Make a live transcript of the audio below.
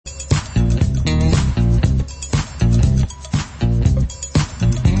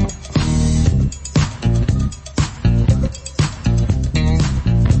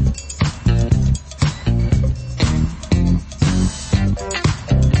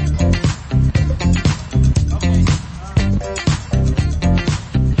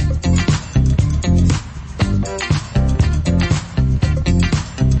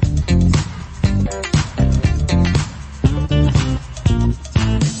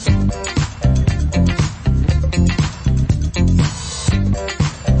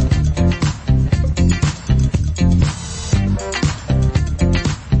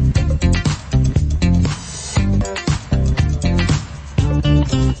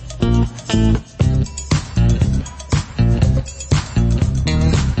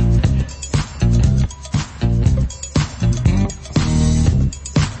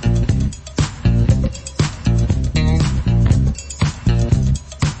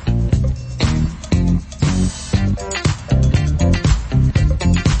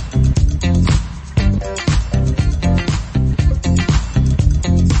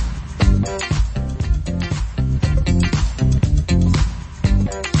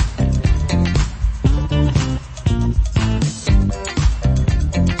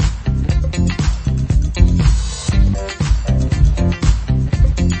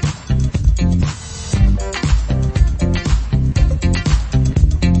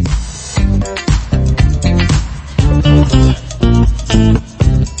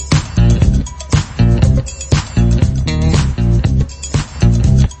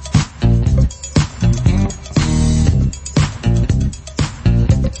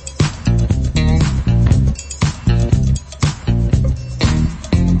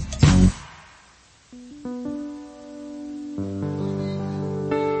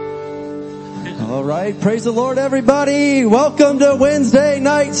right. Praise the Lord, everybody. Welcome to Wednesday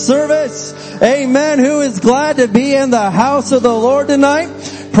night service. Amen. Who is glad to be in the house of the Lord tonight?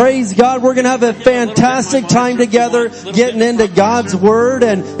 Praise God. We're going to have a fantastic time together getting into God's Word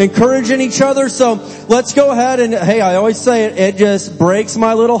and encouraging each other. So let's go ahead and, hey, I always say it just breaks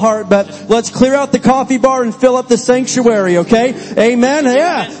my little heart, but let's clear out the coffee bar and fill up the sanctuary, okay? Amen?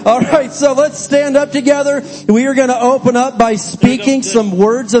 Yeah. All right. So let's stand up together. We are going to open up by speaking some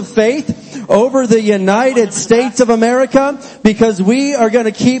words of faith over the United States of America, because we are going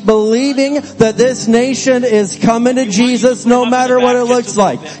to keep believing that this nation is coming to Jesus no matter what it looks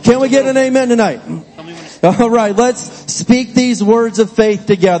like. Can we get an amen tonight? All right, let's speak these words of faith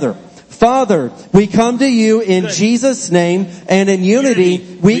together. Father, we come to you in Jesus' name, and in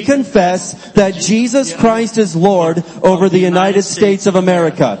unity we confess that Jesus Christ is Lord over the United States of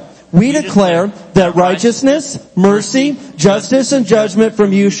America. We declare that righteousness, mercy, justice, and judgment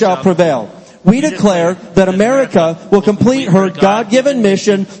from you shall prevail. We declare that America will complete her God-given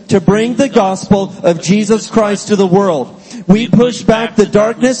mission to bring the gospel of Jesus Christ to the world. We push back the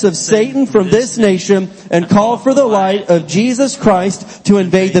darkness of Satan from this nation and call for the light of Jesus Christ to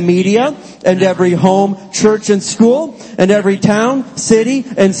invade the media and every home, church, and school, and every town, city,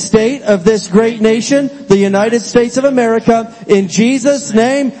 and state of this great nation, the United States of America. In Jesus'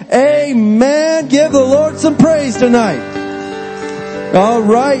 name, amen. Give the Lord some praise tonight. All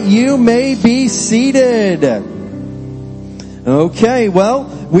right, you may be seated. Okay, well,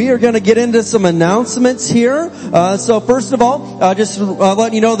 we are going to get into some announcements here. So first of all, just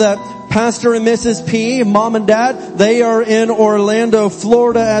letting you know that Pastor and Mrs. P, Mom and Dad, they are in Orlando,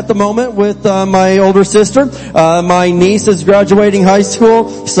 Florida at the moment with my older sister. My niece is graduating high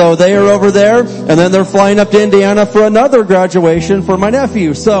school, so they are over there. And then they're flying up to Indiana for another graduation for my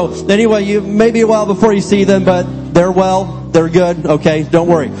nephew. So anyway, you may be a while before you see them, but they're well. They're good. Okay, don't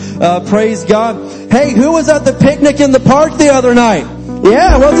worry. Praise God. Hey, who was at the picnic in the park the other night?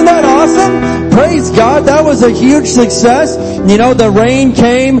 Yeah, wasn't that awesome? Praise God. That was a huge success. You know, the rain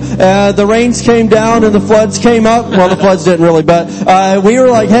came, the rains came down and the floods came up. Well, the floods didn't really, but we were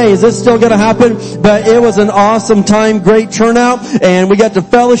like, hey, is this still going to happen? But it was an awesome time, great turnout, and we got to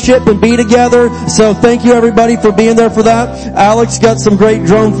fellowship and be together. So thank you everybody for being there for that. Alex got some great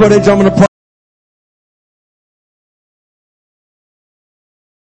drone footage. I'm going to play.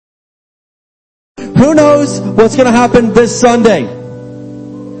 Who knows what's going to happen this Sunday?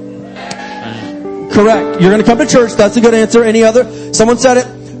 Correct. You're going to come to church. That's a good answer. Any other? Someone said it.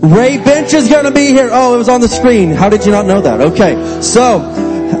 Ray Bench is going to be here. Oh, it was on the screen. How did you not know that? Okay. So,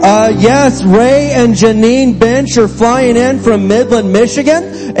 yes, Ray and Janine Bench are flying in from Midland,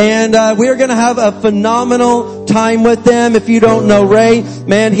 Michigan. And we are going to have a phenomenal time with them. If you don't know Ray,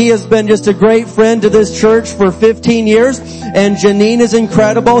 man, he has been just a great friend to this church for 15 years. And Janine is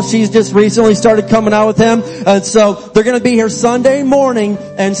incredible. She's just recently started coming out with him. And so they're going to be here Sunday morning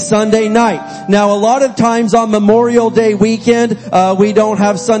and Sunday night. Now, a lot of times on Memorial Day weekend, we don't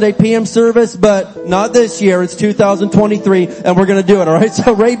have Sunday PM service, but not this year. It's 2023 and we're going to do it. All right.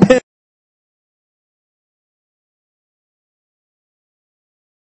 So Ray Ben.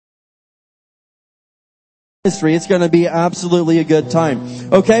 It's going to be absolutely a good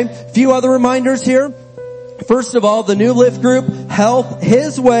time. Okay, a few other reminders here. First of all, the new Lift group, Health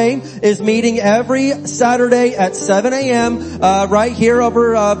His Way, is meeting every Saturday at 7 a.m. Right here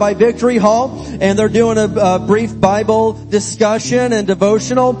over by Victory Hall, and they're doing a brief Bible discussion and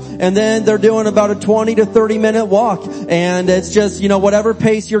devotional, and then they're doing about a 20 to 30 minute walk. And it's just, you know, whatever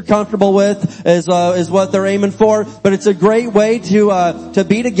pace you're comfortable with is what they're aiming for. But it's a great way to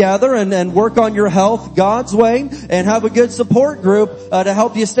be together and work on your health God's way, and have a good support group to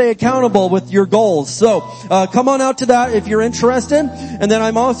help you stay accountable with your goals. So come on out to that if you're interested. And then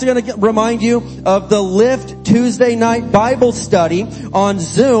I'm also going to remind you of the Lift Tuesday night Bible study on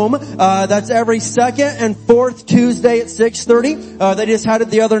Zoom. That's every second and fourth Tuesday at 6:30. They just had it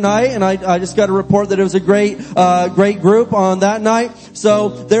the other night, and I just got a report that it was a great group on that night. So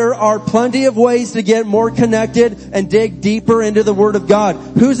there are plenty of ways to get more connected and dig deeper into the Word of God.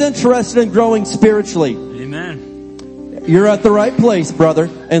 Who's interested in growing spiritually? Amen. You're at the right place, brother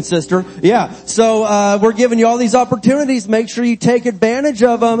and sister. Yeah. So, we're giving you all these opportunities. Make sure you take advantage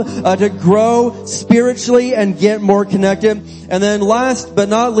of them, to grow spiritually and get more connected. And then last but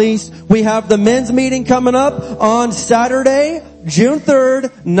not least, we have the men's meeting coming up on Saturday, June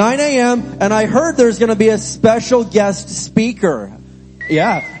 3rd, 9 a.m. And I heard there's going to be a special guest speaker.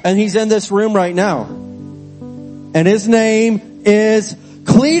 Yeah. And he's in this room right now. And his name is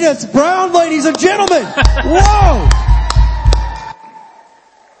Cletus Brown, ladies and gentlemen. Whoa!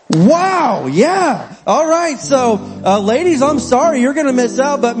 Wow, yeah. All right, so ladies, I'm sorry you're going to miss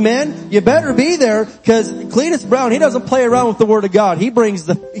out, but men, you better be there because Cletus Brown, he doesn't play around with the Word of God. He brings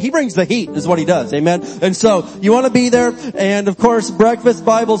the heat is what he does. Amen. And so you want to be there, and of course, breakfast,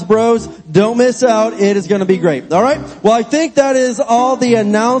 Bibles, bros, don't miss out. It is going to be great. All right. Well, I think that is all the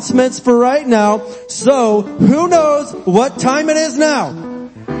announcements for right now. So who knows what time it is now?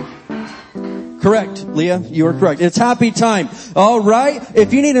 Correct, Leah. You are correct. It's happy time. All right.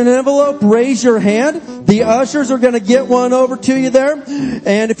 If you need an envelope, raise your hand. The ushers are going to get one over to you there.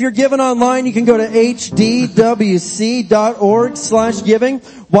 And if you're giving online, you can go to hdwc.org/giving.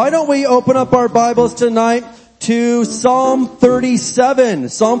 Why don't we open up our Bibles tonight to Psalm 37.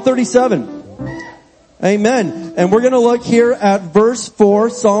 Psalm 37. Amen. And we're going to look here at verse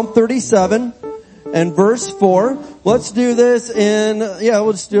 4, Psalm 37 and verse 4. Let's do this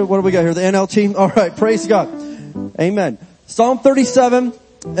we'll just do it. What do we got here? The NLT? Alright, praise God. Amen. Psalm 37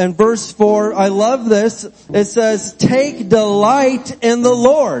 and verse 4. I love this. It says, take delight in the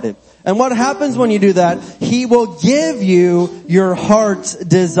Lord. And what happens when you do that? He will give you your heart's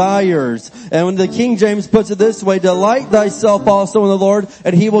desires. And when the King James puts it this way, delight thyself also in the Lord,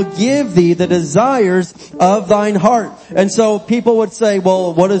 and he will give thee the desires of thine heart. And so people would say,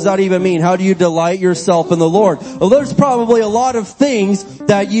 well, what does that even mean? How do you delight yourself in the Lord? Well, there's probably a lot of things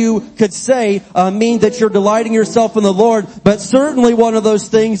that you could say mean that you're delighting yourself in the Lord, but certainly one of those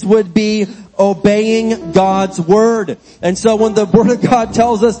things would be obeying God's Word. And so when the Word of God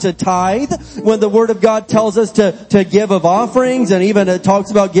tells us to tithe, when the Word of God tells us to give of offerings, and even it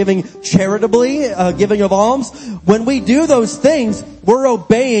talks about giving charitably, giving of alms, when we do those things, we're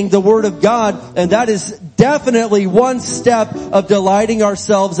obeying the Word of God, and that is definitely one step of delighting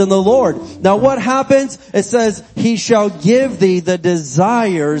ourselves in the Lord. Now what happens? It says, he shall give thee the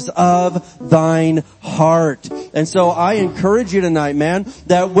desires of thine heart. And so I encourage you tonight, man,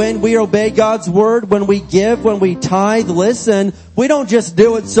 that when we obey God's Word, when we give, when we tithe, listen, we don't just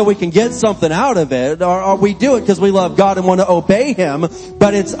do it so we can get something out of it, or we do it because we love God and want to obey Him,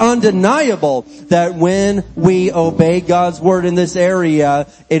 but it's undeniable that when we obey God's Word in this area,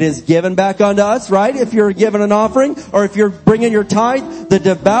 it is given back unto us, right? If you're giving an offering, or if you're bringing your tithe, the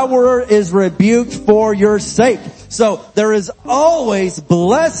devourer is rebuked for your sake. So there is always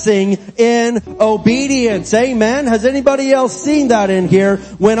blessing in obedience. Amen. Has anybody else seen that in here?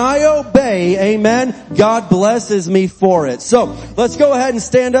 When I obey, amen, God blesses me for it. So let's go ahead and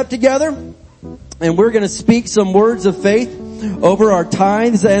stand up together, and we're going to speak some words of faith over our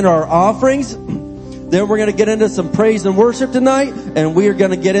tithes and our offerings. Then we're going to get into some praise and worship tonight, and we are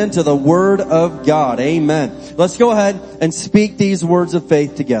going to get into the Word of God. Amen. Let's go ahead and speak these words of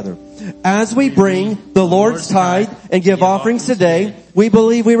faith together. As we bring the Lord's tithe and give offerings today, we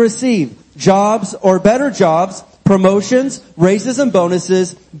believe we receive jobs or better jobs, promotions, raises and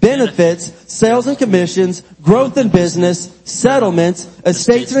bonuses, benefits, sales and commissions, growth in business, settlements,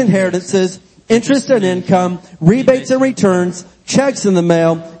 estates and inheritances, interest and income, rebates and returns, checks in the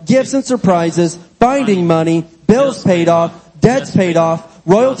mail, gifts and surprises, finding money, bills paid off, debts paid off,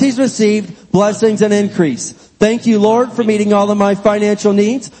 royalties received, blessings and increase. Thank you, Lord, for meeting all of my financial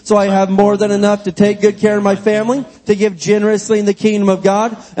needs, so I have more than enough to take good care of my family, to give generously in the kingdom of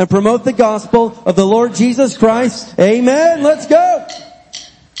God, and promote the gospel of the Lord Jesus Christ. Amen. Let's go.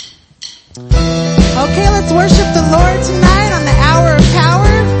 Okay, let's worship the Lord tonight on the Hour of Power.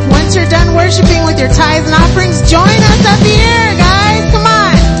 Once you're done worshiping with your tithes and offerings, join us up here, guys. Come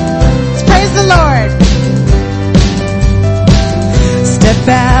on. Let's praise the Lord. Step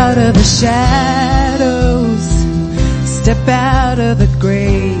out of the shadows. Step out of the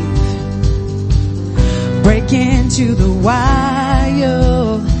grave. Break into the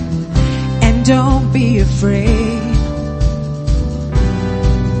wild. And don't be afraid.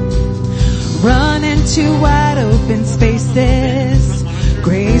 Run into wide open spaces.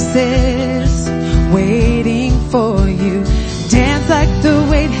 Graces waiting for you. Dance like the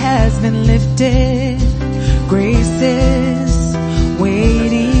weight has been lifted. Graces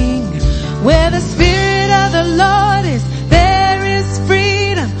waiting. Where the Spirit of the Lord is, there is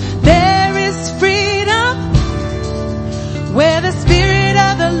freedom. There is freedom. Where the Spirit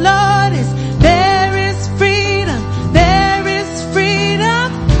of the Lord is, there is freedom. There is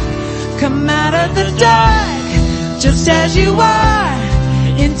freedom. Come out of the dark, just as you are,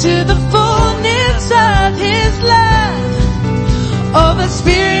 into the fullness of His love. Oh, the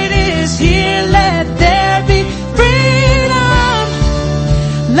Spirit is here. Let there be freedom.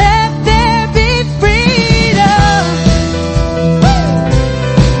 Let there be freedom.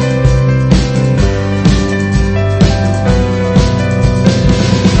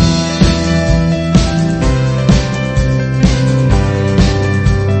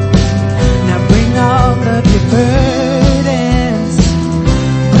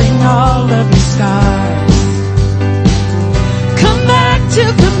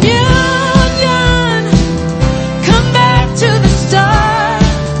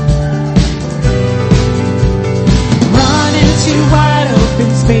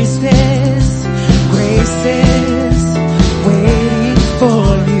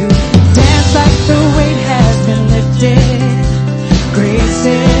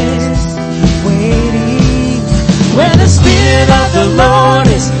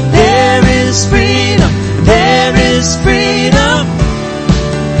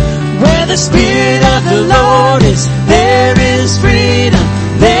 the Spirit of the Lord is, there is freedom.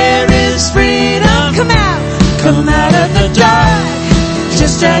 There is freedom. Come out. Come out of the dark,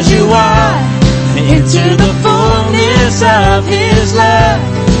 just as you are, into the fullness of His love.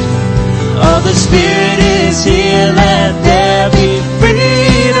 Oh, the Spirit is here, let there be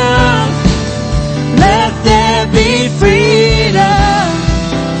freedom. Let there be freedom.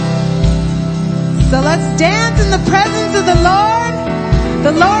 So let's dance in the presence of the Lord.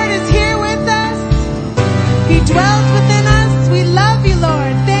 The Lord is here with us. He dwells within us. We love you,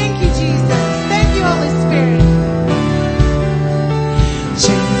 Lord. Thank you, Jesus. Thank you, Holy Spirit.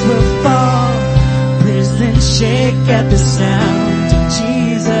 Chains will fall, prisons shake at the sound of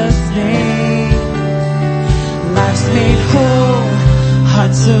Jesus' name. Life's made whole,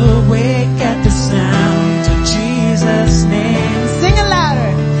 hearts awake at the sound of Jesus' name. Sing it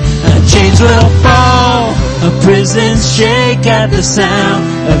louder. Chains will fall, prisons shake at the sound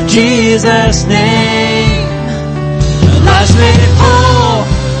of Jesus' name. Life's made whole,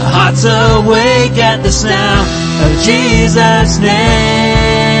 hearts awake at the sound of Jesus' name.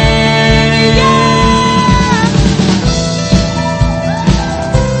 Yeah.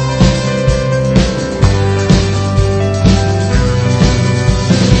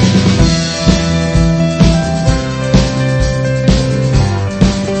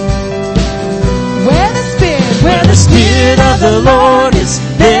 Where the Spirit of the Lord is,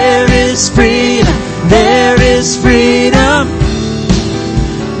 there is freedom. There is freedom.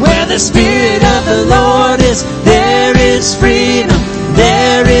 Where the Spirit of the Lord is, there is freedom.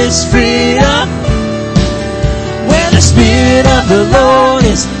 There is freedom. Where the Spirit of the Lord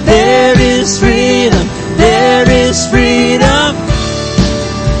is, there is freedom. There is freedom.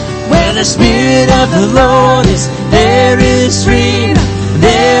 Where the Spirit of the Lord is, there is freedom.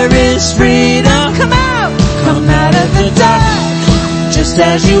 There is freedom. Come out. Come out of the dark, just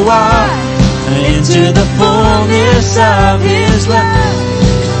as you are, into the fullness of His love.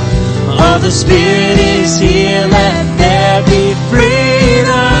 Oh, the Spirit is here, let there be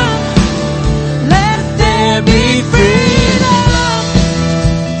freedom. Let there be freedom.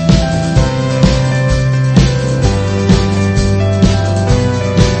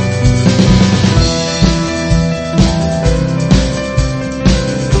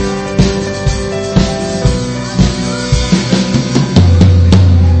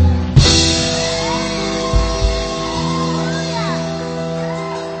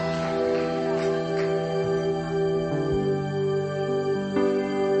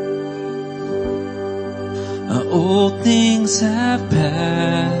 Old things have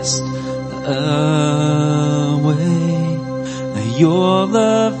passed away. Your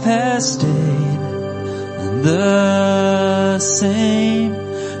love has stayed the same.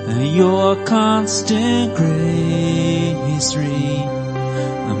 Your constant grace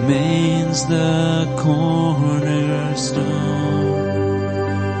remains the cornerstone.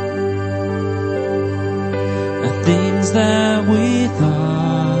 Things that we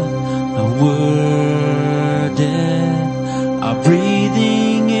thought were dead are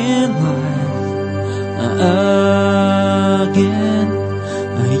breathing in life again.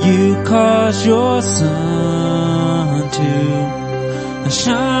 You cause your sun to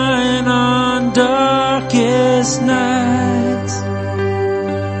shine on darkest nights.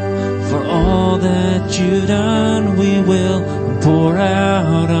 For all that you've done, we will pour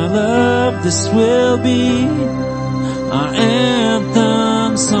out our love. This will be our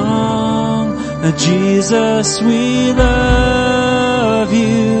anthem song. Jesus, we love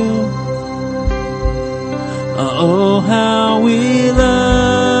you. Oh, how we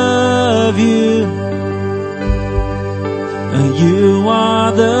love you. You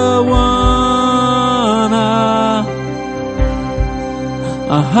are the one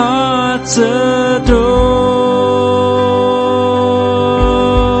our hearts adore.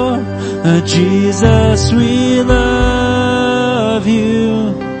 Jesus, we love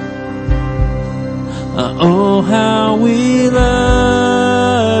you. Oh, how we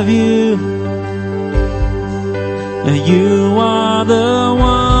love you. You are the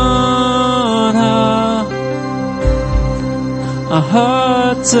one our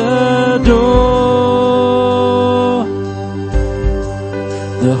hearts adore.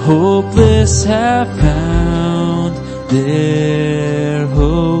 The hopeless have found their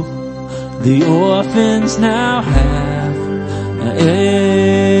hope. The orphans now have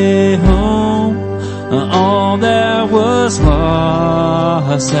a home. All that was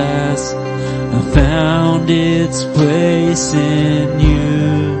lost has found its place in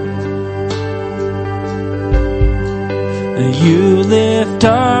you. You lift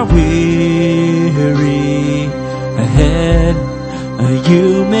our weary head.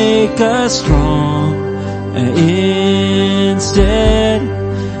 You make us strong instead.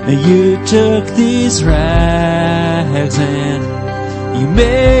 You took these rags and you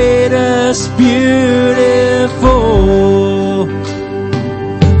made us beautiful.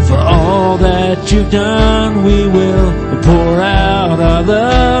 For all that you've done, we will pour out our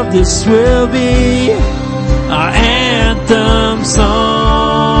love. This will be our anthem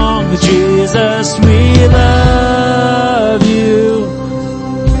song. Jesus, we love you.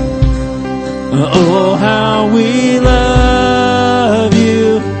 Oh, how we love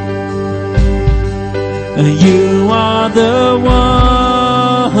you. You are the one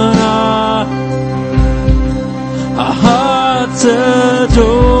our hearts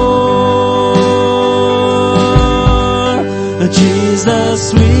adore.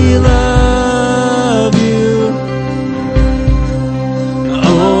 Jesus, we love you.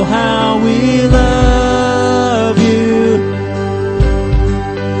 Oh, how we love you.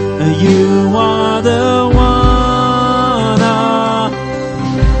 You are the one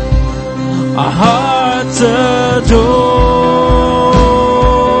our hearts adore.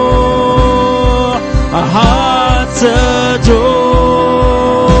 Our hearts adore.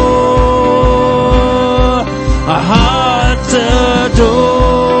 Our hearts adore.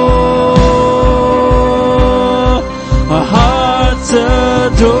 Our hearts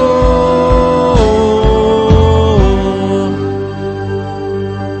adore.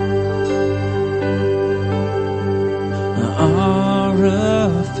 Our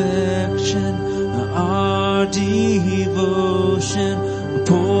affection, our devotion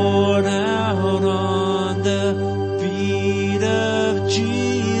poured out on the feet of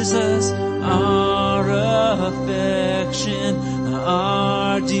Jesus. Our affection,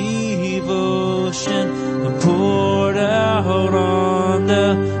 our devotion poured out on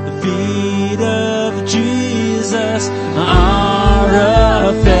the feet of Jesus. Our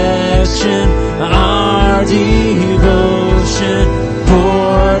affection, our devotion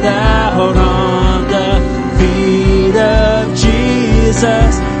poured out on the feet of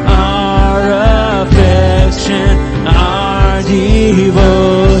Jesus. Our affection, our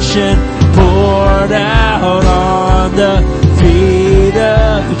devotion poured out on the feet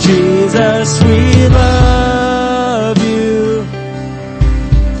of Jesus. We love you.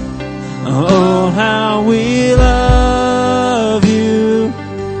 Oh, how we love you.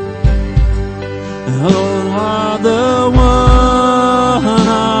 Oh, are the one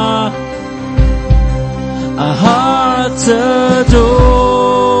our hearts adore.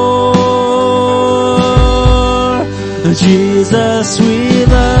 Jesus, we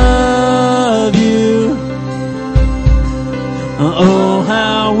love you. Oh,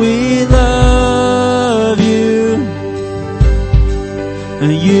 how we love you.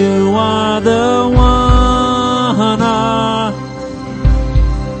 You are the one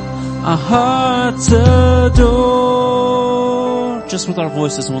our hearts adore. Just with our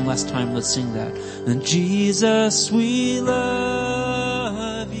voices one last time, let's sing that. And Jesus, we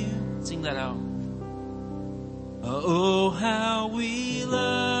love you. Sing that out. Oh, how we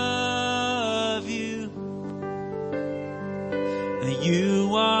love you.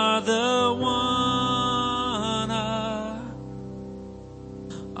 You are the one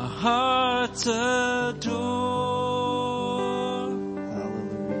our hearts adore.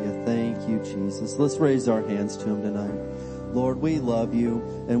 Hallelujah. Thank you, Jesus. Let's raise our hands to Him tonight. Lord, we love you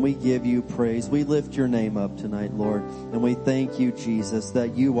and we give you praise. We lift your name up tonight, Lord, and we thank you, Jesus,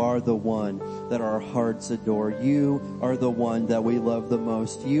 that you are the one that our hearts adore. You are the one that we love the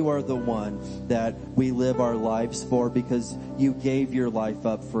most. You are the one that we live our lives for because you gave your life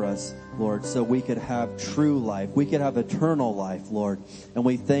up for us, Lord, so we could have true life. We could have eternal life, Lord. And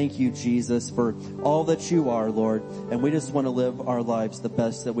we thank you, Jesus, for all that you are, Lord. And we just want to live our lives the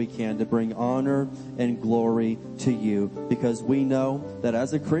best that we can to bring honor and glory to you, because we know that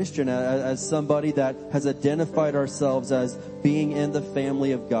as a Christian, as somebody that has identified ourselves as being in the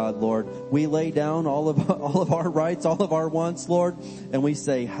family of God, Lord, we lay down all of our rights, all of our wants, Lord, and we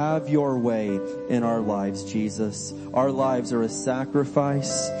say, have your way in our lives, Jesus. Our lives are a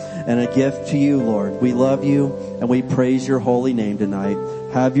sacrifice and a gift to you, Lord. We love you and we praise your holy name tonight.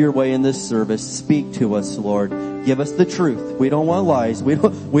 Have your way in this service. Speak to us, Lord. Give us the truth. We don't want lies. We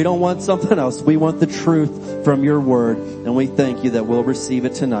don't want something else. We want the truth from your word. And we thank you that we'll receive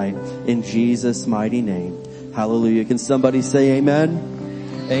it tonight in Jesus' mighty name. Hallelujah. Can somebody say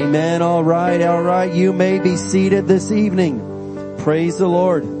amen? Amen. All right. You may be seated this evening. Praise the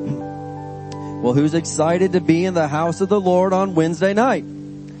Lord. Well, who's excited to be in the house of the Lord on Wednesday night?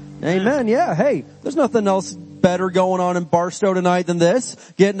 Amen. Yeah. Hey, there's nothing else better going on in Barstow tonight than this?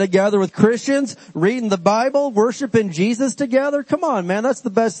 Getting together with Christians, reading the Bible, worshiping Jesus together? Come on, man, that's the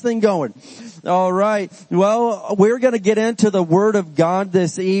best thing going. All right. Well, we're going to get into the Word of God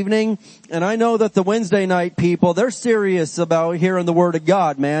this evening. And I know that the Wednesday night people, they're serious about hearing the Word of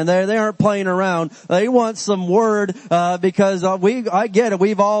God, man. They aren't playing around. They want some Word, because I get it.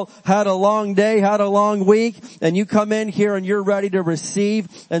 We've all had a long day, had a long week, and you come in here and you're ready to receive.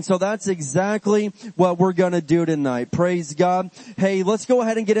 And so that's exactly what we're going to do tonight. Praise God. Hey, let's go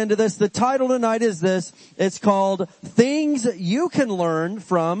ahead and get into this. The title tonight is this. It's called Things You Can Learn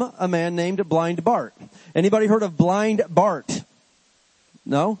from a Man Named Blind Bart. Anybody heard of Blind Bart?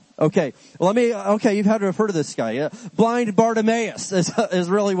 No? Okay. Well, you've had to refer to this guy. Blind Bartimaeus is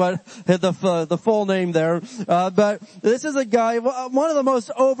really what the full name there. But this is a guy, one of the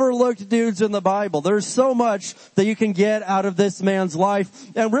most overlooked dudes in the Bible. There's so much that you can get out of this man's life.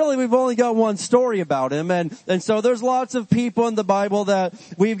 And really, we've only got one story about him. And so there's lots of people in the Bible that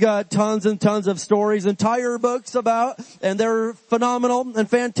we've got tons and tons of stories, entire books about, and they're phenomenal and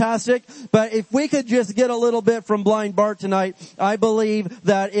fantastic. But if we could just get a little bit from Blind Bart tonight, I believe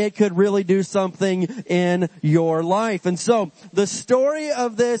that it could really do something in your life. And so the story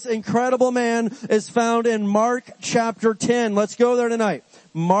of this incredible man is found in Mark chapter 10. Let's go there tonight.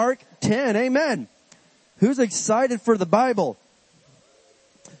 Mark 10. Amen. Who's excited for the Bible?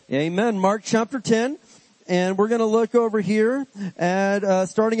 Amen. Mark chapter 10. And we're going to look over here at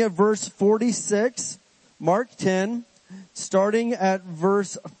starting at verse 46. Mark 10, starting at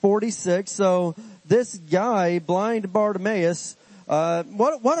verse 46. So this guy, Blind Bartimaeus,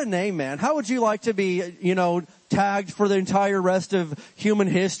 what a name, man. How would you like to be, tagged for the entire rest of human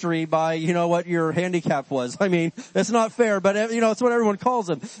history by, what your handicap was? I mean, it's not fair, but it's what everyone calls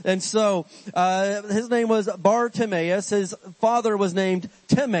him. And so, his name was Bartimaeus. His father was named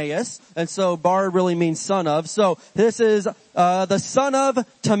Timaeus. And so Bar really means son of. So this is, the son of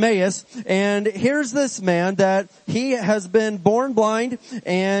Timaeus. And here's this man that he has been born blind,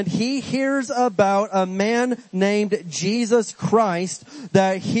 and he hears about a man named Jesus Christ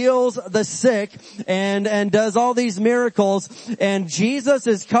that heals the sick and does all these miracles. And Jesus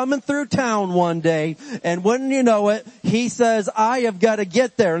is coming through town one day, and wouldn't you know it, he says, I have got to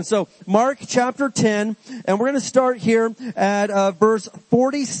get there. And so Mark chapter 10, and we're going to start here at verse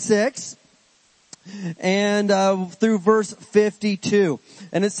 46. And through verse 52.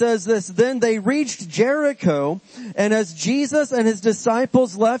 And it says this, Then they reached Jericho, and as Jesus and his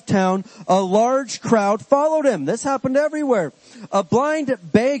disciples left town, a large crowd followed him. This happened everywhere. A blind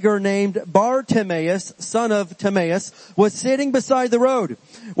beggar named Bartimaeus, son of Timaeus, was sitting beside the road.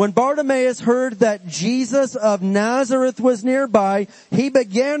 When Bartimaeus heard that Jesus of Nazareth was nearby, he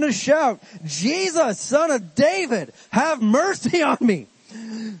began to shout, Jesus, son of David, have mercy on me.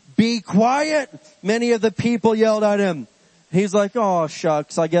 Be quiet, many of the people yelled at him. He's like, oh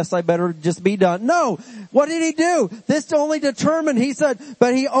shucks, I guess I better just be done. No, what did he do? This only determined, he said,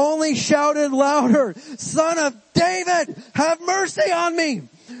 but he only shouted louder, Son of David, have mercy on me.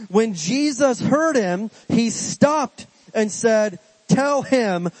 When Jesus heard him, he stopped and said, tell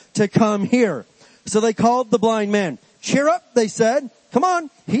him to come here. So they called the blind man. Cheer up, they said. Come on,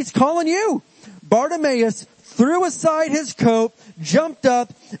 he's calling you. Bartimaeus threw aside his coat, jumped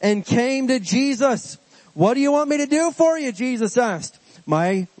up, and came to Jesus. What do you want me to do for you? Jesus asked.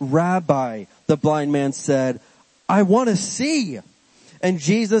 My rabbi, the blind man said, I want to see. And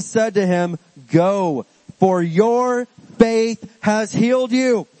Jesus said to him, go, for your faith has healed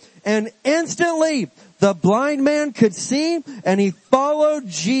you. And instantly, the blind man could see, and he followed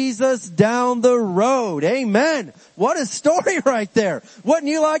Jesus down the road. Amen. What a story right there. Wouldn't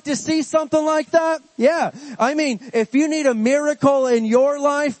you like to see something like that? Yeah. I mean, if you need a miracle in your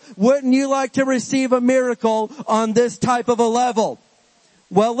life, wouldn't you like to receive a miracle on this type of a level?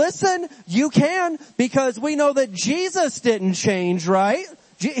 Well, listen, you can, because we know that Jesus didn't change, right?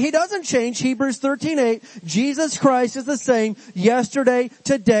 He doesn't change. Hebrews 13:8. Jesus Christ is the same yesterday,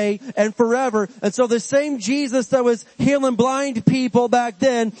 today, and forever. And so the same Jesus that was healing blind people back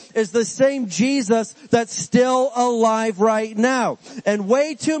then is the same Jesus that's still alive right now. And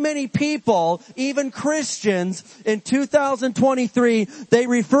way too many people, even Christians in 2023, they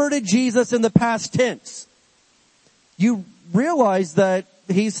refer to Jesus in the past tense. You realize that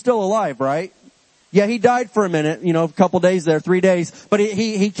he's still alive, right? Yeah, he died for a minute, a couple days there, 3 days, but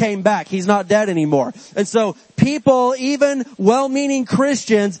he came back. He's not dead anymore. And so people, even well-meaning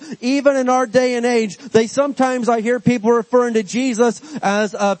Christians, even in our day and age, I hear people referring to Jesus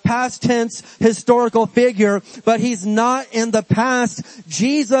as a past tense historical figure, but he's not in the past.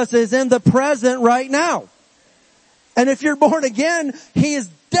 Jesus is in the present right now. And if you're born again, he is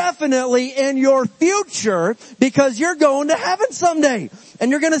definitely in your future because you're going to heaven someday.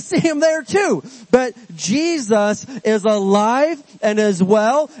 And you're going to see him there too. But Jesus is alive and is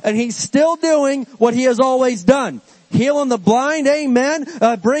well, and he's still doing what he has always done. Healing the blind, amen.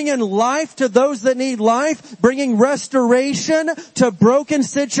 Bringing life to those that need life. Bringing restoration to broken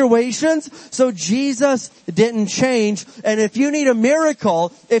situations. So Jesus didn't change. And if you need a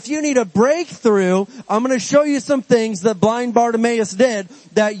miracle, if you need a breakthrough, I'm going to show you some things that blind Bartimaeus did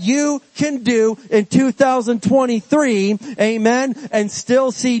that you can do in 2023, amen, and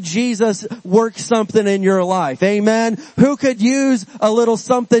still see Jesus work something in your life, amen. Who could use a little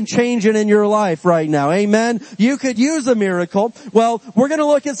something changing in your life right now, amen? You could use a miracle. Well, we're going to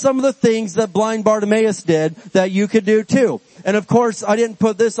look at some of the things that blind Bartimaeus did that you could do too. And of course, I didn't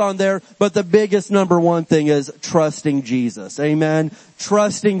put this on there, but the biggest number one thing is trusting Jesus. Amen.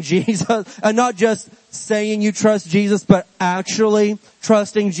 Trusting Jesus. And not just saying you trust Jesus, but actually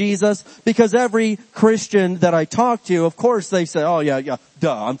trusting Jesus. Because every Christian that I talk to, of course they say, oh yeah,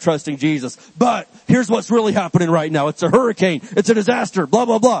 duh, I'm trusting Jesus. But here's what's really happening right now. It's a hurricane. It's a disaster. Blah,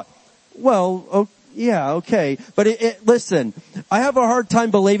 blah, blah. Well, okay. Yeah, okay. But listen, I have a hard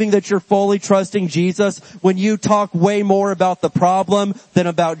time believing that you're fully trusting Jesus when you talk way more about the problem than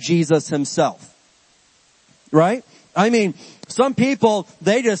about Jesus himself. Right? I mean, some people,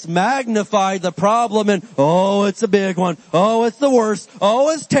 they just magnify the problem and, oh, it's a big one. Oh, it's the worst.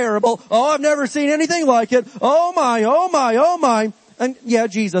 Oh, it's terrible. Oh, I've never seen anything like it. Oh my, oh my, oh my. And yeah,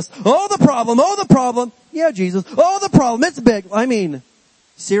 Jesus. Oh, the problem. Oh, the problem. Yeah, Jesus. Oh, the problem. It's big. I mean,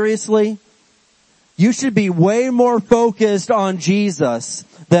 seriously? You should be way more focused on Jesus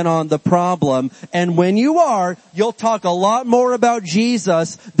than on the problem. And when you are, you'll talk a lot more about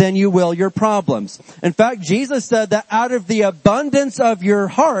Jesus than you will your problems. In fact, Jesus said that out of the abundance of your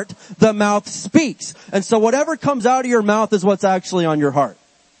heart, the mouth speaks. And so whatever comes out of your mouth is what's actually on your heart.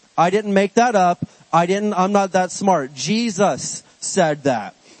 I didn't make that up. I'm not that smart. Jesus said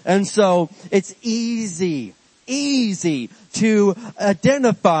that. And so it's easy to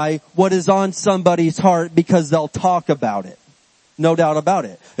identify what is on somebody's heart because they'll talk about it. No doubt about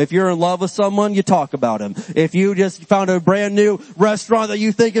it. If you're in love with someone, you talk about him. If you just found a brand new restaurant that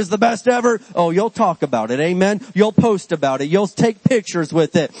you think is the best ever, oh, you'll talk about it. Amen. You'll post about it. You'll take pictures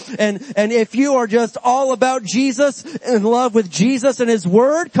with it. And if you are just all about Jesus, in love with Jesus and his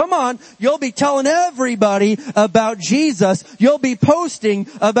word, come on, you'll be telling everybody about Jesus. You'll be posting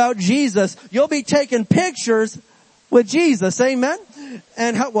about Jesus. You'll be taking pictures with Jesus. Amen.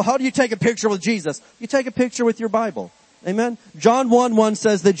 And how do you take a picture with Jesus? You take a picture with your Bible. Amen. John 1:1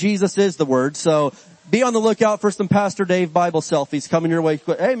 says that Jesus is the Word. So be on the lookout for some Pastor Dave Bible selfies coming your way.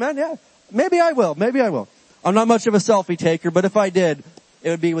 Amen. Yeah. Maybe I will. I'm not much of a selfie taker, but if I did,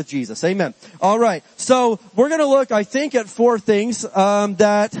 it would be with Jesus. Amen. All right. So we're going to look, I think, at 4 things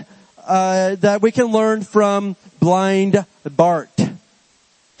that we can learn from blind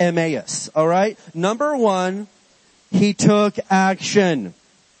Bartimaeus. All right. Number 1, he took action.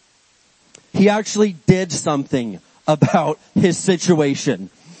 He actually did something about his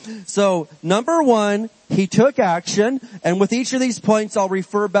situation. So, number 1, he took action, and with each of these points, I'll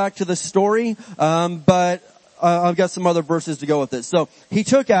refer back to the story, but I've got some other verses to go with it. So, he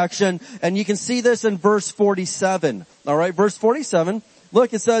took action, and you can see this in verse 47. Alright, verse 47.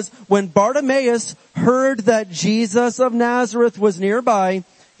 Look, it says, when Bartimaeus heard that Jesus of Nazareth was nearby,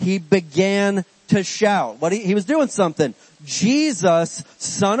 he began to shout. He was doing something. Jesus,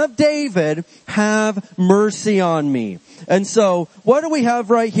 Son of David, have mercy on me. And so, what do we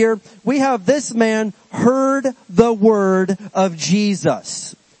have right here? We have this man heard the word of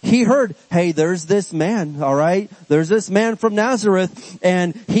Jesus. He heard, hey, there's this man, alright? There's this man from Nazareth,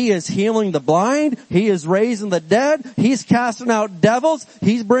 and he is healing the blind, he is raising the dead, he's casting out devils,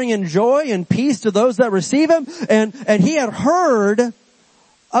 he's bringing joy and peace to those that receive him, and he had heard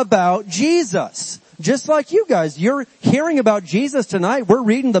about Jesus. Just like you guys, you're hearing about Jesus tonight. We're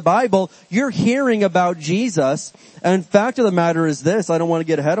reading the Bible. You're hearing about Jesus. And the fact of the matter is this, I don't want to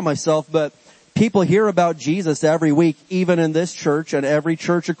get ahead of myself, but people hear about Jesus every week, even in this church and every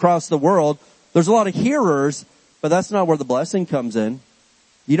church across the world. There's a lot of hearers, but that's not where the blessing comes in.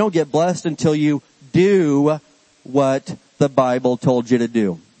 You don't get blessed until you do what the Bible told you to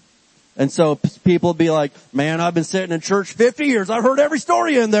do. And so people be like, man, I've been sitting in church 50 years. I've heard every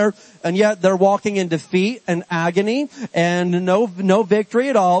story in there. And yet they're walking in defeat and agony and no victory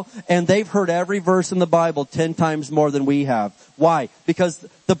at all. And they've heard every verse in the Bible 10 times more than we have. Why? Because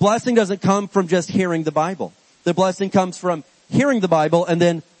the blessing doesn't come from just hearing the Bible. The blessing comes from hearing the Bible and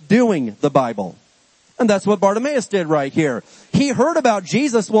then doing the Bible. And that's what Bartimaeus did right here. He heard about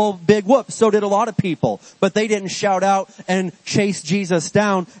Jesus. Well, big whoop. So did a lot of people. But they didn't shout out and chase Jesus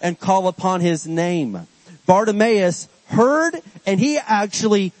down and call upon his name. Bartimaeus heard and he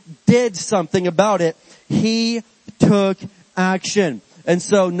actually did something about it. He took action. And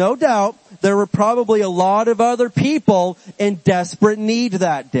so no doubt there were probably a lot of other people in desperate need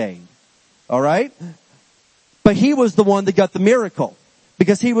that day. All right? But he was the one that got the miracle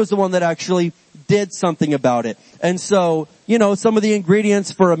because he was the one that actually did something about it. And so, some of the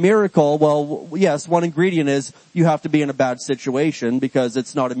ingredients for a miracle, well, yes, one ingredient is you have to be in a bad situation because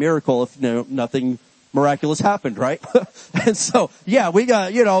it's not a miracle if nothing miraculous happened, right? And so, yeah, we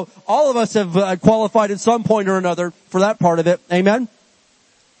got, all of us have qualified at some point or another for that part of it. Amen?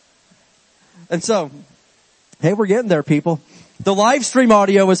 And so, hey, we're getting there, people. The live stream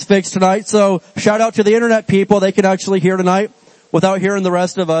audio is fixed tonight, so shout out to the internet people. They can actually hear tonight without hearing the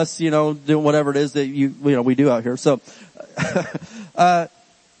rest of us, doing whatever it is that we do out here. So, gosh,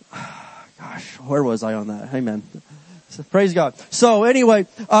 where was I on that? Amen. Praise God. So anyway,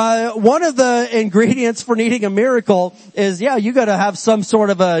 one of the ingredients for needing a miracle is, you gotta have some sort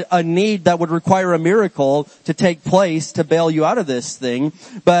of a need that would require a miracle to take place to bail you out of this thing.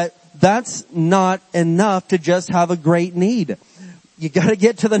 But that's not enough to just have a great need. You gotta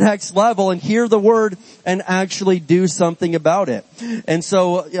get to the next level and hear the word and actually do something about it. And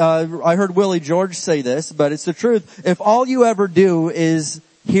so, I heard Willie George say this, but it's the truth. If all you ever do is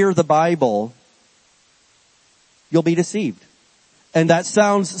hear the Bible, you'll be deceived. And that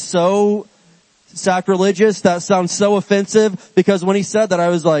sounds so sacrilegious. That sounds so offensive because when he said that, I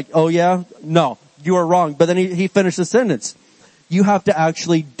was like, oh yeah? No, you are wrong. But then he finished the sentence. You have to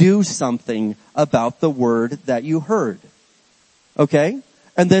actually do something about the word that you heard. Okay?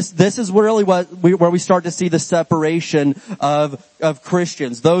 And this is really where we start to see the separation of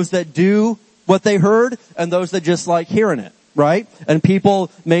Christians. Those that do what they heard and those that just like hearing it. Right? And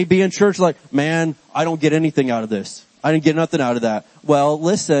people may be in church like, man, I don't get anything out of this. I didn't get nothing out of that. Well,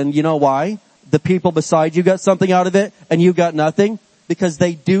 listen, you know why? The people beside you got something out of it and you got nothing? Because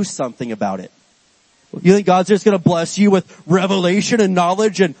they do something about it. You think God's just going to bless you with revelation and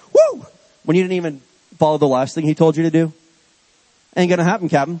knowledge and woo! When you didn't even follow the last thing he told you to do? Ain't going to happen,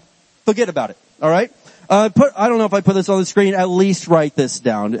 Captain. Forget about it. All right? I don't know if I put this on the screen. At least write this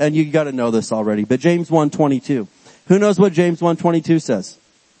down. And you got to know this already. But James 1:22. Who knows what James 1:22 says?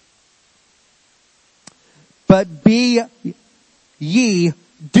 But be ye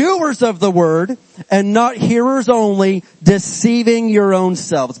doers of the word and not hearers only, deceiving your own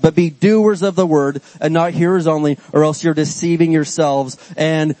selves. But be doers of the word and not hearers only, or else you're deceiving yourselves.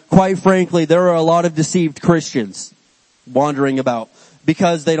 And quite frankly, there are a lot of deceived Christians wandering about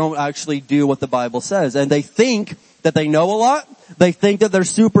because they don't actually do what the Bible says. And they think that they know a lot. They think that they're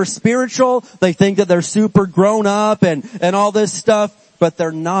super spiritual. They think that they're super grown up and all this stuff. But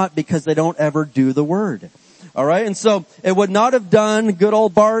they're not because they don't ever do the word. Alright? And so it would not have done good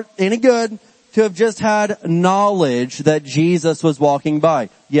old Bart any good to have just had knowledge that Jesus was walking by.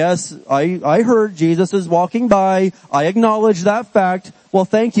 Yes, I heard Jesus is walking by. I acknowledge that fact. Well,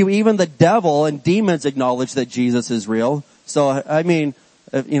 thank you. Even the devil and demons acknowledge that Jesus is real. So, I mean,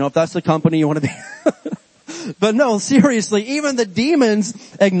 if that's the company you want to be. But no, seriously, even the demons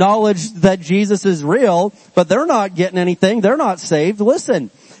acknowledge that Jesus is real, but they're not getting anything. They're not saved.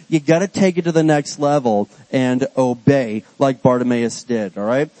 Listen, you gotta take it to the next level and obey like Bartimaeus did,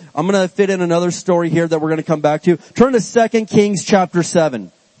 alright? I'm gonna fit in another story here that we're gonna come back to. Turn to 2 Kings chapter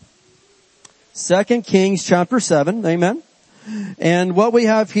 7. 2 Kings chapter 7, amen? And what we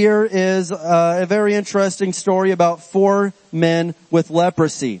have here is a very interesting story about 4 men with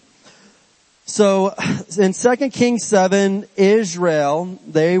leprosy. So, in 2 Kings 7, Israel,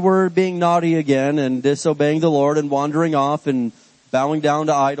 they were being naughty again and disobeying the Lord and wandering off and bowing down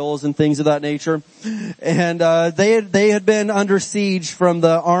to idols and things of that nature. And they had been under siege from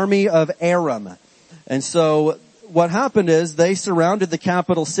the army of Aram. And so what happened is they surrounded the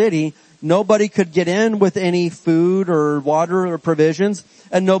capital city. Nobody could get in with any food or water or provisions,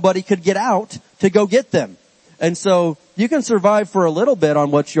 and nobody could get out to go get them. And so you can survive for a little bit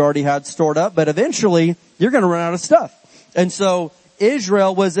on what you already had stored up, but eventually you're going to run out of stuff. And so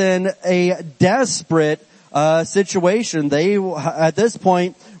Israel was in a desperate situation. They, at this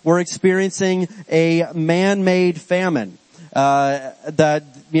point, were experiencing a man-made famine. That,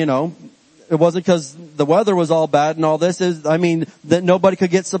 it wasn't because the weather was all bad and all this that nobody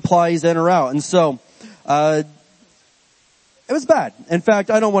could get supplies in or out. And so, It was bad. In fact,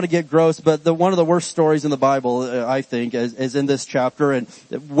 I don't want to get gross, but one of the worst stories in the Bible, I think, is in this chapter, and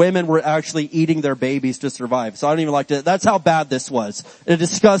women were actually eating their babies to survive. So I don't even like to, that's how bad this was. A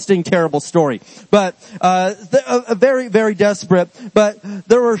disgusting, terrible story. But, very, very desperate. But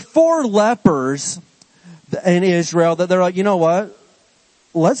there were 4 lepers in Israel that they're like, you know what?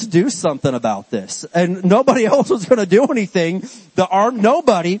 Let's do something about this. And nobody else was going to do anything.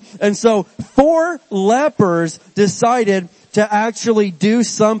 Nobody. And so 4 lepers decided to actually do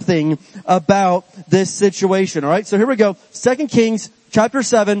something about this situation. All right. So here we go. 2 Kings chapter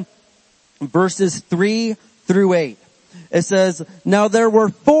 7 verses 3 through 8. It says, now there were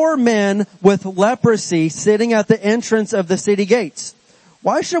 4 men with leprosy sitting at the entrance of the city gates.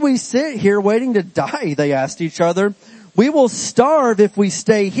 Why should we sit here waiting to die? They asked each other. We will starve if we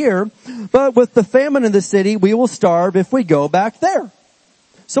stay here, but with the famine in the city, we will starve if we go back there.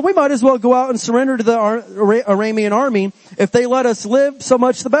 So we might as well go out and surrender to the Aramean army. If they let us live, so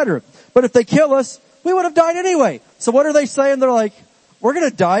much the better. But if they kill us, we would have died anyway. So what are they saying? They're like, we're going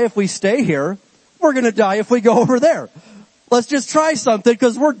to die if we stay here. We're going to die if we go over there. Let's just try something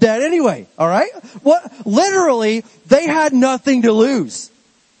because we're dead anyway. All right? Literally, they had nothing to lose.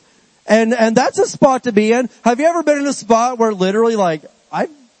 And that's a spot to be in. Have you ever been in a spot where literally like, I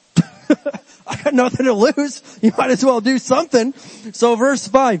got nothing to lose. You might as well do something. So verse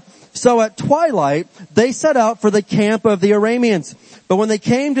 5. So at twilight, they set out for the camp of the Arameans. But when they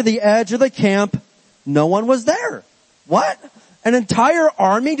came to the edge of the camp, no one was there. What? An entire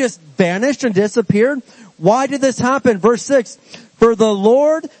army just vanished and disappeared? Why did this happen? Verse 6. For the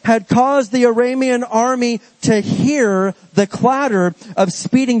Lord had caused the Aramean army to hear the clatter of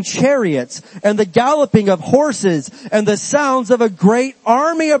speeding chariots and the galloping of horses and the sounds of a great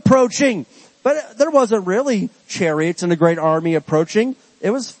army approaching. But there wasn't really chariots and a great army approaching. It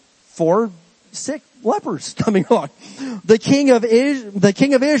was 4 sick lepers coming along. The king of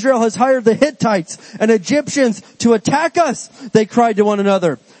Israel has hired the Hittites and Egyptians to attack us, they cried to one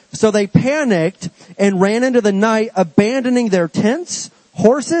another. So they panicked and ran into the night, abandoning their tents,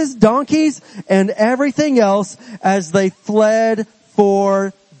 horses, donkeys, and everything else as they fled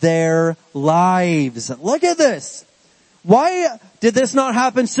for their lives. Look at this. Why did this not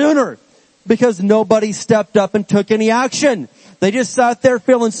happen sooner? Because nobody stepped up and took any action. They just sat there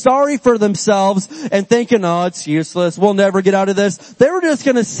feeling sorry for themselves and thinking, oh, it's useless. We'll never get out of this. They were just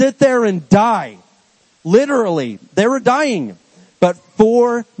going to sit there and die. Literally, they were dying. But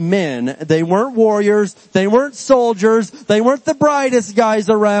 4 men, they weren't warriors, they weren't soldiers, they weren't the brightest guys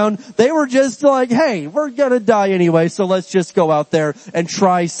around. They were just like, hey, we're gonna die anyway, so let's just go out there and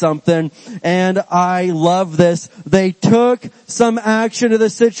try something. And I love this. They took some action to the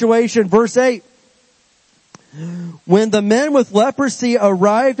situation. Verse 8. When the men with leprosy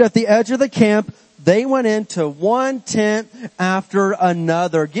arrived at the edge of the camp, they went into one tent after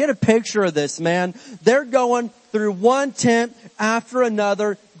another. Get a picture of this, man. They're going through one tent after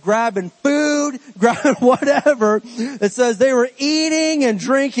another, grabbing food, grabbing whatever. It says they were eating and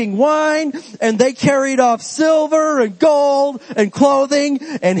drinking wine, and they carried off silver and gold and clothing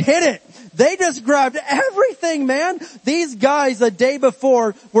and hid it. They just grabbed everything, man. These guys a day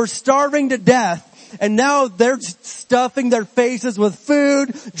before were starving to death. And now they're stuffing their faces with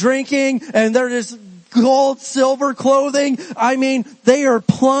food, drinking, and they're just gold, silver clothing. I mean, they are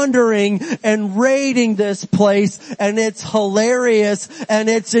plundering and raiding this place, and it's hilarious and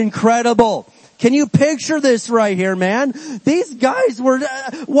it's incredible. Can you picture this right here, man? These guys were,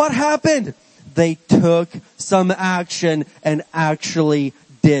 what happened? They took some action and actually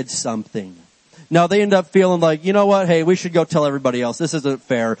did something. Now they end up feeling like, you know what, hey, we should go tell everybody else. This isn't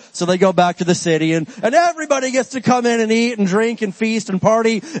fair. So they go back to the city and everybody gets to come in and eat and drink and feast and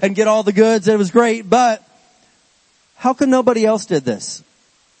party and get all the goods. It was great. But how come nobody else did this?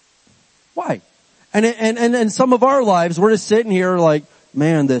 Why? And some of our lives, we're just sitting here like,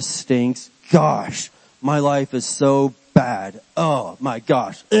 man, this stinks. Gosh, my life is so bad. Oh my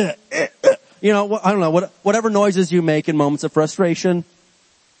gosh. You know, I don't know, whatever noises you make in moments of frustration.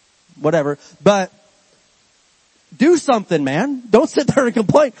 Whatever. But do something, man. Don't sit there and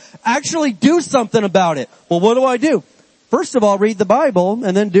complain. Actually do something about it. Well, what do? First of all, read the Bible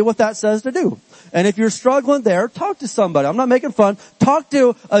and then do what that says to do. And if you're struggling there, talk to somebody. I'm not making fun. Talk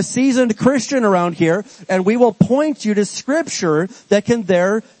to a seasoned Christian around here and we will point you to scripture that can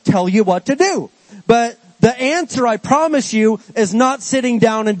there tell you what to do. But the answer, I promise you, is not sitting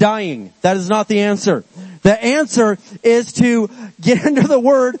down and dying. That is not the answer. The answer is to get into the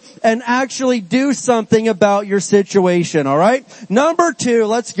Word and actually do something about your situation, alright? Number 2,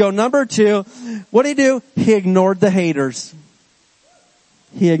 let's go. Number 2, what did he do? He ignored the haters.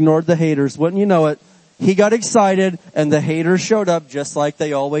 He ignored the haters. Wouldn't you know it? he got excited and the haters showed up just like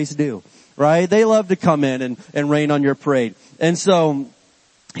they always do, right? They love to come in and rain on your parade. And so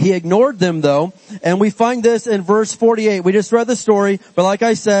he ignored them though, and we find this in verse 48. We just read the story, but like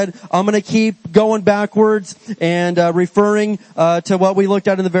I said, I'm going to keep going backwards and referring to what we looked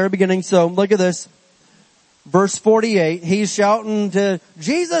at in the very beginning. So look at this. Verse 48, he's shouting to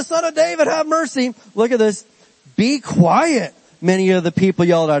Jesus, Son of David, have mercy. Look at this. Be quiet, many of the people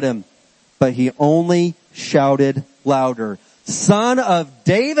yelled at him, but he only shouted louder. Son of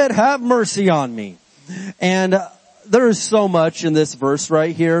David, have mercy on me. And there is so much in this verse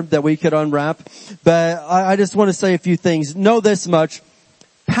right here that we could unwrap, but I just want to say a few things. Know this much.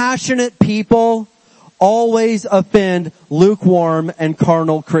 Passionate people always offend lukewarm and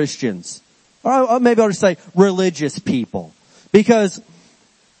carnal Christians. Or maybe I'll just say religious people. Because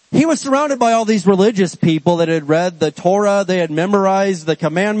he was surrounded by all these religious people that had read the Torah, they had memorized the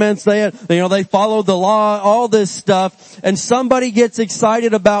commandments, they followed the law, all this stuff, and somebody gets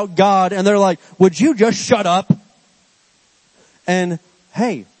excited about God and they're like, would you just shut up? And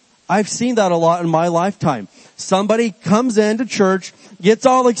hey, I've seen that a lot in my lifetime. Somebody comes into church, gets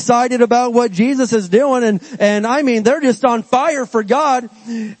all excited about what Jesus is doing, and I mean, they're just on fire for God.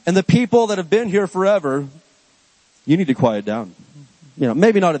 And the people that have been here forever, you need to quiet down.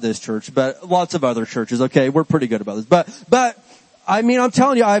 Maybe not at this church, but lots of other churches. Okay, we're pretty good about this. But I mean, I'm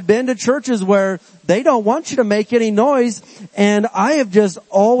telling you, I've been to churches where they don't want you to make any noise, and I have just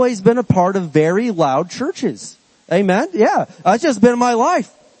always been a part of very loud churches. Amen? Yeah. That's just been my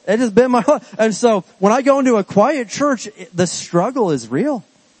life. It has been my life. And so when I go into a quiet church, the struggle is real.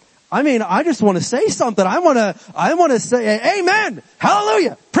 I mean, I just want to say something. I want to say, amen,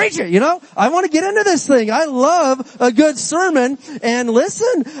 hallelujah, preach it, I want to get into this thing. I love a good sermon. And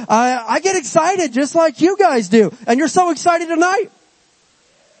listen, I get excited just like you guys do. And you're so excited tonight.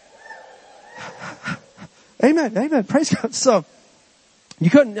 Amen. Praise God. So, you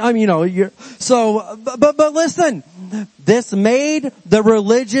couldn't, but listen, this made the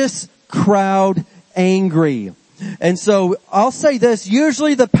religious crowd angry. And so I'll say this,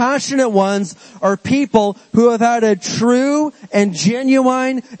 usually the passionate ones are people who have had a true and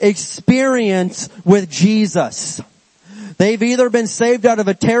genuine experience with Jesus. They've either been saved out of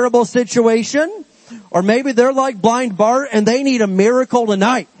a terrible situation, or maybe they're like blind Bart and they need a miracle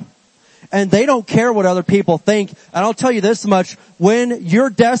tonight. And they don't care what other people think. And I'll tell you this much, when you're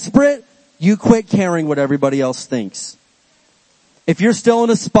desperate, you quit caring what everybody else thinks. If you're still in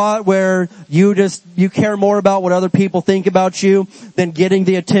a spot where you care more about what other people think about you than getting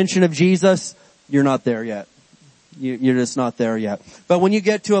the attention of Jesus, you're not there yet. You're just not there yet. But when you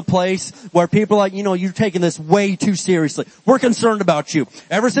get to a place where people are like, you're taking this way too seriously. We're concerned about you.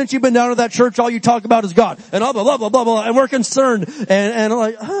 Ever since you've been down to that church, all you talk about is God. And blah, blah, blah, blah, blah. And we're concerned. And I'm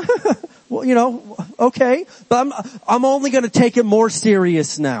like, well, okay. But I'm only going to take it more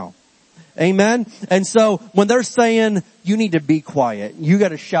serious now. Amen. And so when they're saying you need to be quiet, you got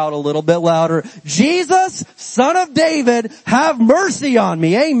to shout a little bit louder. Jesus, Son of David, have mercy on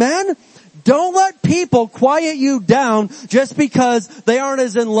me. Amen. Don't let people quiet you down just because they aren't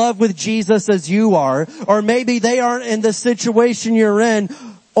as in love with Jesus as you are, or maybe they aren't in the situation you're in.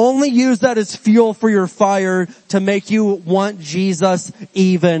 Only use that as fuel for your fire to make you want Jesus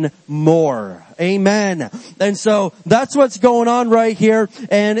even more. Amen. And so that's what's going on right here.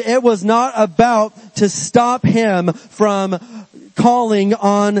 And it was not about to stop him from calling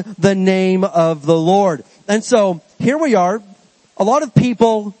on the name of the Lord. And so here we are. A lot of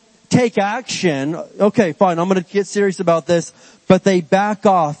people take action. Okay, fine. I'm going to get serious about this. But they back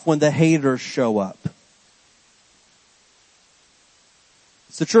off when the haters show up.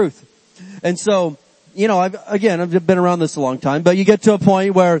 It's the truth. And so, I've been around this a long time, but you get to a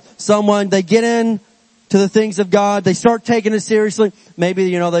point where they get in to the things of God, they start taking it seriously.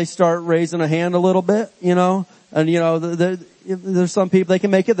 Maybe, they start raising a hand a little bit, and there's some people, they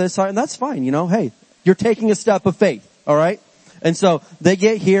can make it this high, and that's fine, hey, you're taking a step of faith, alright? And so they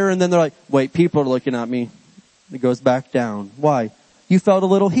get here and then they're like, wait, people are looking at me. It goes back down. Why? You felt a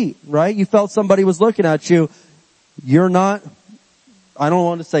little heat, right? You felt somebody was looking at you. You're not, I don't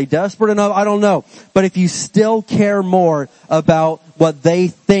want to say desperate enough, I don't know. But if you still care more about what they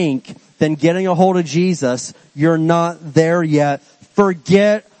think than getting a hold of Jesus, you're not there yet.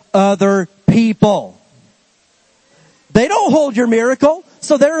 Forget other people. They don't hold your miracle,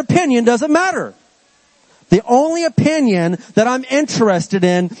 so their opinion doesn't matter. The only opinion that I'm interested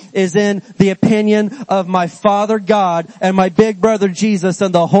in is in the opinion of my Father God and my big brother Jesus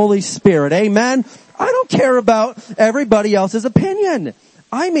and the Holy Spirit. Amen? I don't care about everybody else's opinion.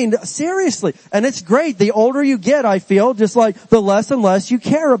 I mean, seriously. And it's great. The older you get, I feel, just like the less and less you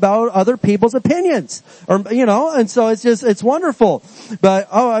care about other people's opinions. And so it's wonderful.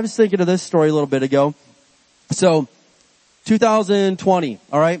 But, I was thinking of this story a little bit ago. So, 2020,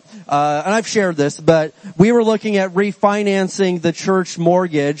 alright? And I've shared this, but we were looking at refinancing the church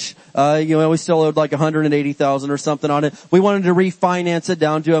mortgage. We still owed like $180,000 or something on it. We wanted to refinance it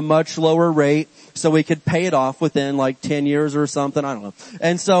down to a much lower rate so we could pay it off within like 10 years or something. I don't know.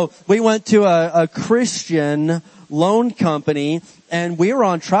 And so we went to a Christian loan company, and we were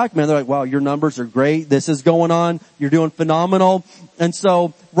on track, man. They're like, wow, your numbers are great. This is going on. You're doing phenomenal. And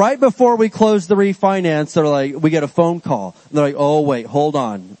so right before we closed the refinance, they're like, we get a phone call. And they're like, oh wait, hold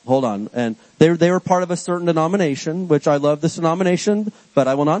on. And they were part of a certain denomination, which I love this denomination, but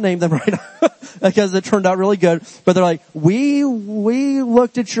I will not name them right now because it turned out really good. But they're like, we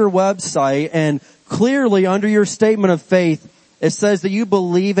looked at your website, and clearly under your statement of faith, it says that you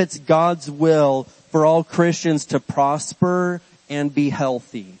believe it's God's will for all Christians to prosper and be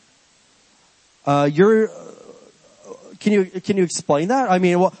healthy. Can you explain that? I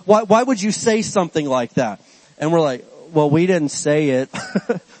mean, why would you say something like that? And we're like, well, we didn't say it.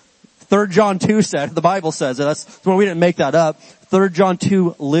 3 John 2 said, the Bible says it. That's when we didn't make that up. 3 John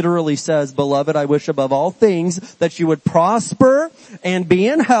 2 literally says, beloved, I wish above all things that you would prosper and be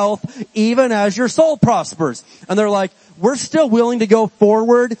in health, even as your soul prospers. And they're like, we're still willing to go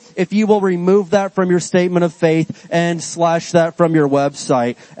forward if you will remove that from your statement of faith and slash that from your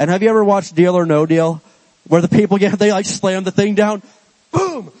website. And have you ever watched Deal or No Deal? Where the people they like slam the thing down.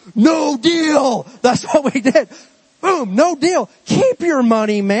 Boom! No deal! That's what we did. Boom! No deal. Keep your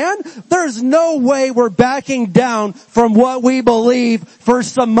money, man. There's no way we're backing down from what we believe for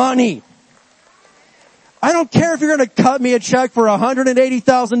some money. I don't care if you're going to cut me a check for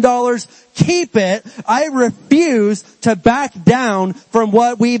 $180,000. Keep it. I refuse to back down from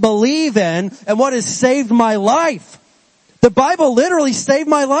what we believe in and what has saved my life. The Bible literally saved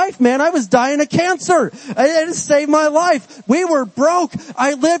my life, man. I was dying of cancer. It saved my life. We were broke.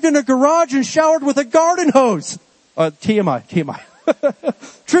 I lived in a garage and showered with a garden hose. TMI.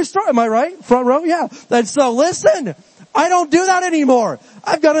 True story, am I right? Front row? Yeah. And so listen, I don't do that anymore.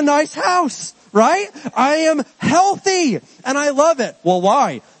 I've got a nice house. Right? I am healthy and I love it. Well,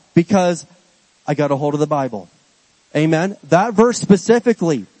 why? Because I got a hold of the Bible. Amen? That verse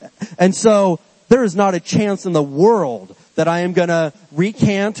specifically. And so there is not a chance in the world that I am going to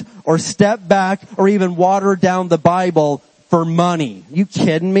recant or step back or even water down the Bible for money. You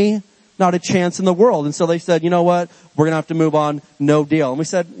kidding me? Not a chance in the world. And so they said, you know what? We're going to have to move on. No deal. And we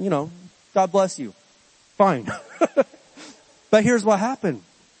said, God bless you. Fine. But here's what happened.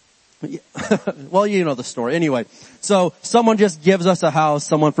 Well, you know the story. Anyway, so someone just gives us a house,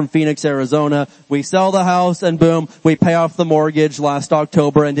 someone from Phoenix, Arizona. We sell the house and boom, we pay off the mortgage last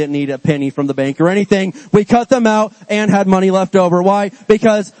October and didn't need a penny from the bank or anything. We cut them out and had money left over. Why?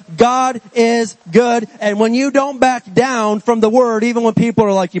 Because God is good. And when you don't back down from the word, even when people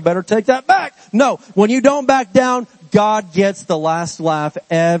are like, you better take that back. No, when you don't back down, God gets the last laugh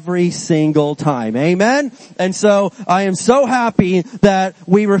every single time. Amen? And so I am so happy that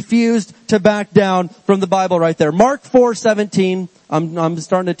we refused to back down from the Bible right there. Mark 4:17. I'm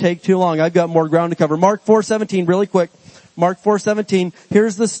starting to take too long. I've got more ground to cover. Mark 4:17, really quick. Mark 4:17.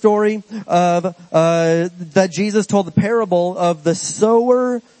 Here's the story of that Jesus told the parable of the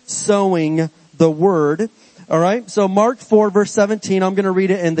sower sowing the word. All right? So Mark 4 verse 17. I'm going to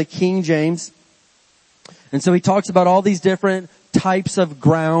read it in the King James. And so he talks about all these different types of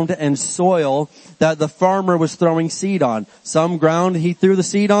ground and soil that the farmer was throwing seed on. Some ground he threw the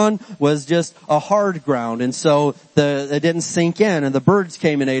seed on was just a hard ground, and so it didn't sink in, and the birds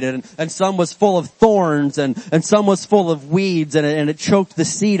came and ate it. And some was full of thorns, and some was full of weeds, and it choked the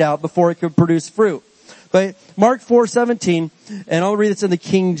seed out before it could produce fruit. But Mark 4:17, and I'll read this in the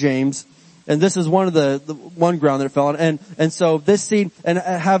King James. And this is one of the one ground that it fell on. And so this seed, and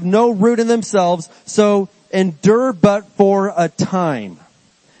have no root in themselves, so endure but for a time.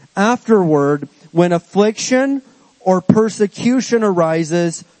 Afterward, when affliction or persecution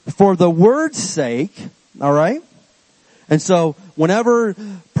arises for the word's sake, alright? And so whenever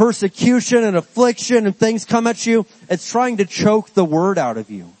persecution and affliction and things come at you, it's trying to choke the word out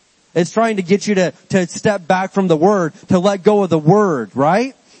of you. It's trying to get you to step back from the word, to let go of the word,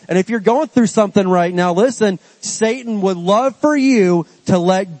 right? And if you're going through something right now, listen, Satan would love for you to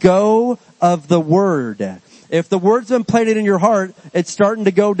let go of the word. If the word's been planted in your heart, it's starting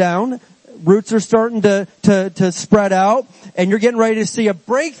to go down. Roots are starting to spread out, and you're getting ready to see a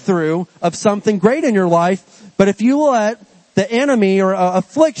breakthrough of something great in your life. But if you let the enemy or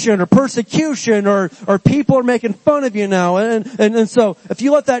affliction or persecution or people are making fun of you now. And so if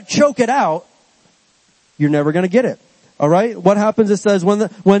you let that choke it out, you're never going to get it. All right. What happens? It says when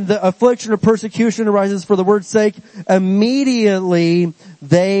the affliction or persecution arises for the word's sake, immediately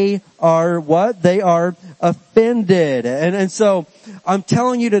they are what? They are offended. And so I'm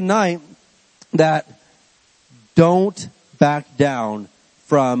telling you tonight that don't back down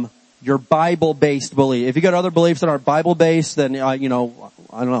from your Bible-based belief. If you got other beliefs that aren't Bible-based, then, I don't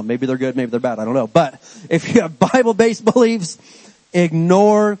know, maybe they're good, maybe they're bad, I don't know. But if you have Bible-based beliefs,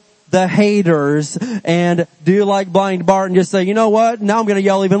 ignore the haters and do like Blind Bart and just say, you know what? Now I'm going to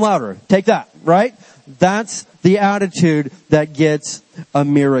yell even louder. Take that, right? That's the attitude that gets a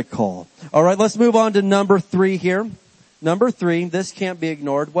miracle. All right, let's move on to number 3 here. Number 3, this can't be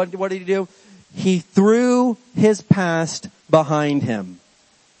ignored. What did he do? He threw his past behind him.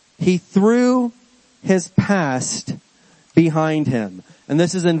 He threw his past behind him. And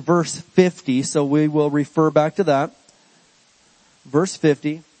this is in verse 50, so we will refer back to that. Verse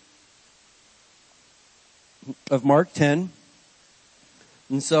 50 of Mark 10.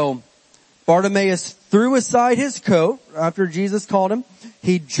 And so Bartimaeus threw aside his coat after Jesus called him.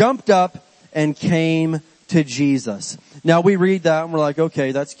 He jumped up and came to Jesus. Now we read that and we're like,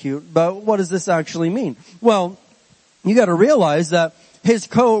 okay, that's cute, but what does this actually mean? Well, you got to realize that his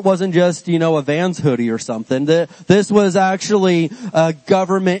coat wasn't just, a Vans hoodie or something. This was actually a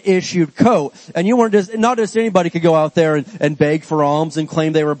government issued coat. And not just anybody could go out there and beg for alms and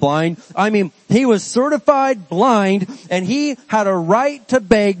claim they were blind. I mean, he was certified blind and he had a right to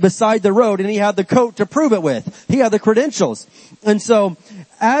beg beside the road and he had the coat to prove it with. He had the credentials. And so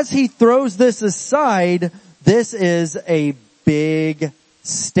as he throws this aside, this is a big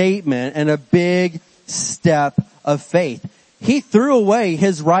statement and a big step of faith. He threw away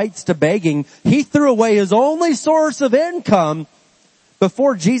his rights to begging. He threw away his only source of income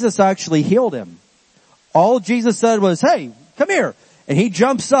before Jesus actually healed him. All Jesus said was, hey, come here. And he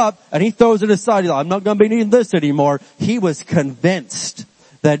jumps up and he throws it aside. He's like, I'm not going to be needing this anymore. He was convinced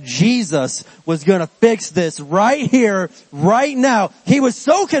that Jesus was going to fix this right here, right now. He was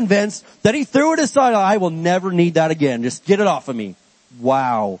so convinced that he threw it aside. I will never need that again. Just get it off of me.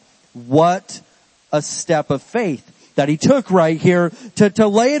 Wow. What a step of faith that he took right here to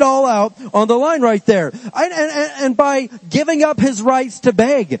lay it all out on the line right there. And by giving up his rights to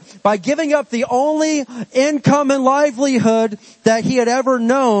beg, by giving up the only income and livelihood that he had ever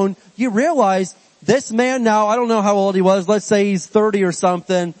known, you realize this man now, I don't know how old he was, let's say he's 30 or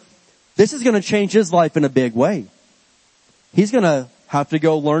something, this is going to change his life in a big way. He's going to have to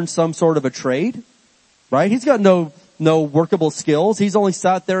go learn some sort of a trade, right? He's got no workable skills. He's only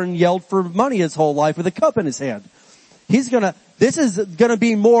sat there and yelled for money his whole life with a cup in his hand. This is gonna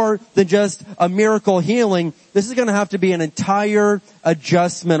be more than just a miracle healing. This is gonna have to be an entire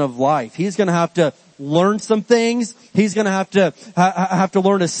adjustment of life. He's gonna have to learn some things. He's gonna have to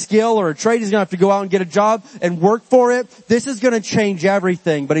learn a skill or a trade. He's gonna have to go out and get a job and work for it. This is gonna change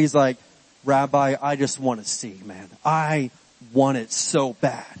everything. But he's like, Rabbi, I just want to see, man. I want it so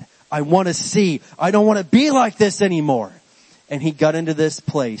bad. I want to see. I don't want to be like this anymore. And he got into this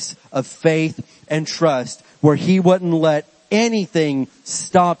place of faith and trust where he wouldn't let anything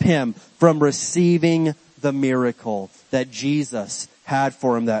stop him from receiving the miracle that Jesus had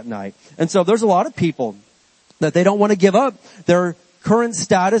for him that night. And so there's a lot of people that they don't want to give up their current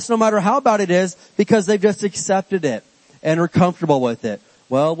status, no matter how bad it is, because they've just accepted it and are comfortable with it.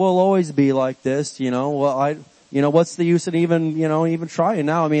 Well, we'll always be like this, what's the use in even trying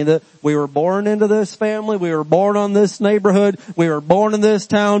now? I mean, we were born into this family. We were born on this neighborhood. We were born in this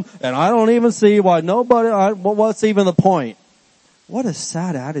town. And I don't even see why what's even the point? What a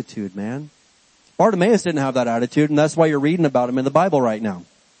sad attitude, man. Bartimaeus didn't have that attitude, and that's why you're reading about him in the Bible right now.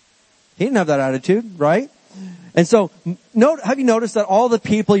 He didn't have that attitude, right? And so, have you noticed that all the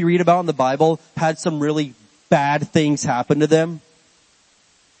people you read about in the Bible had some really bad things happen to them?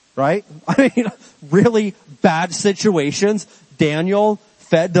 Right? I mean, really bad situations. Daniel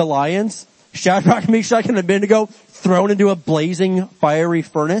fed to lions. Shadrach, Meshach, and Abednego thrown into a blazing fiery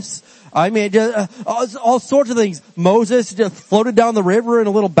furnace. I mean, all sorts of things. Moses just floated down the river in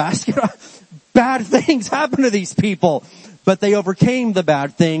a little basket. Bad things happened to these people. But they overcame the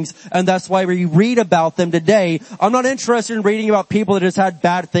bad things, and that's why we read about them today. I'm not interested in reading about people that just had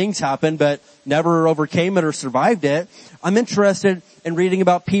bad things happen, but never overcame it or survived it. I'm interested in reading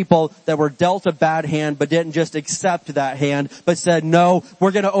about people that were dealt a bad hand, but didn't just accept that hand, but said, no,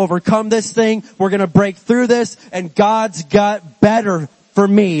 we're going to overcome this thing. We're going to break through this, and God's got better for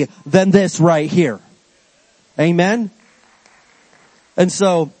me than this right here. Amen? And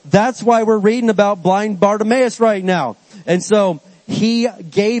so that's why we're reading about blind Bartimaeus right now. And so he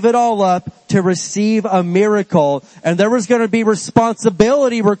gave it all up to receive a miracle, and there was going to be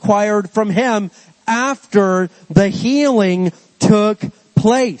responsibility required from him after the healing took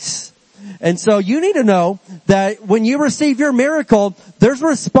place. And so you need to know that when you receive your miracle, there's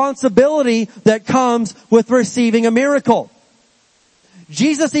responsibility that comes with receiving a miracle.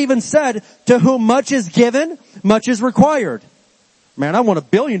 Jesus even said, to whom much is given, much is required. Man, I want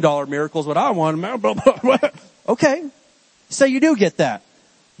 $1 billion miracle is what I want. Okay. So you do get that.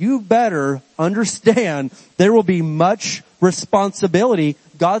 You better understand there will be much responsibility.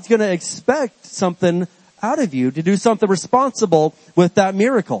 God's going to expect something out of you to do something responsible with that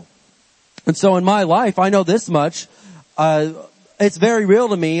miracle. And so in my life, I know this much. It's very real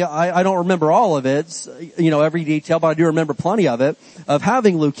to me. I don't remember all of it, every detail, but I do remember plenty of it, of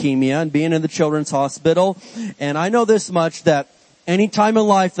having leukemia and being in the children's hospital. And I know this much, that any time in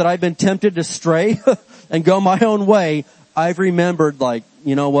life that I've been tempted to stray and go my own way, I've remembered, like,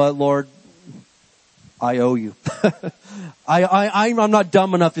 you know what, Lord, I owe you. I'm not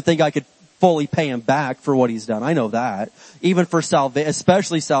dumb enough to think I could fully pay him back for what he's done. I know that. Even for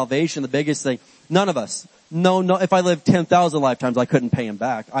especially salvation, the biggest thing, none of us. No, if I lived 10,000 lifetimes, I couldn't pay him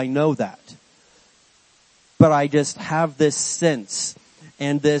back. I know that. But I just have this sense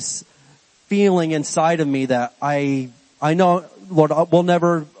and this feeling inside of me that I know, Lord, we'll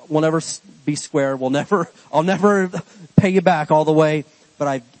never be square. I'll never pay you back all the way,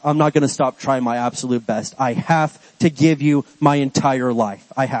 but I'm not going to stop trying my absolute best. I have to give you my entire life.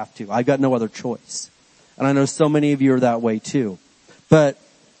 I have to. I've got no other choice. And I know so many of you are that way too. But,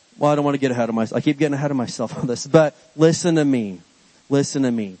 well, I don't want to get ahead of myself. I keep getting ahead of myself on this. But listen to me. Listen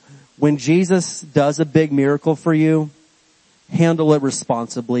to me. When Jesus does a big miracle for you, handle it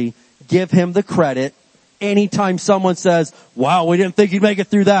responsibly. Give him the credit. Anytime someone says, wow, we didn't think you'd make it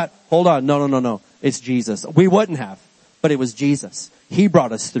through that. Hold on. No. It's Jesus. We wouldn't have, but it was Jesus. He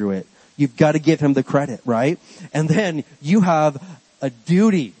brought us through it. You've got to give him the credit, right? And then you have a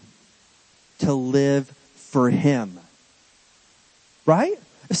duty to live for him. Right?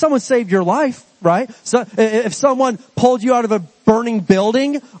 If someone saved your life, right? So if someone pulled you out of a burning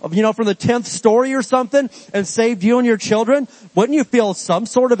building, from the 10th story or something and saved you and your children, wouldn't you feel some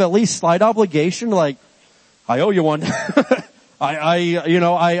sort of at least slight obligation, like, I owe you one. I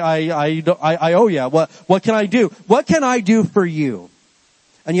owe you. What can I do? What can I do for you?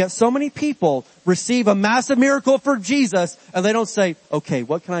 And yet so many people receive a massive miracle for Jesus and they don't say, okay,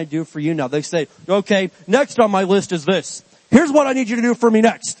 what can I do for you now? They say, okay, next on my list is this. Here's what I need you to do for me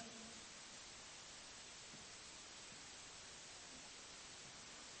next.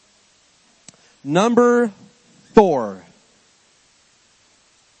 Number 4.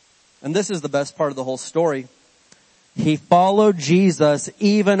 And this is the best part of the whole story. He followed Jesus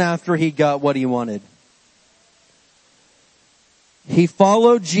even after he got what he wanted. He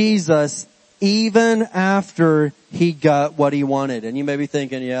followed Jesus even after he got what he wanted. And you may be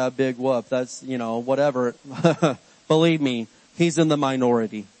thinking, yeah, big whoop. That's, whatever. Believe me, he's in the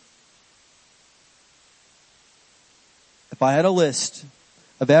minority. If I had a list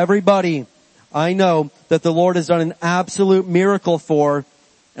of everybody I know that the Lord has done an absolute miracle for,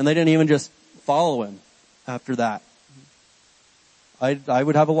 and they didn't even just follow him after that, I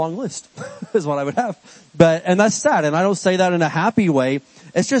would have a long list, is what I would have. And that's sad. And I don't say that in a happy way.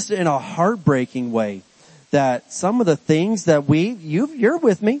 It's just in a heartbreaking way that some of the things that you're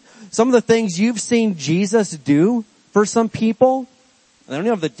with me, some of the things you've seen Jesus do for some people, they don't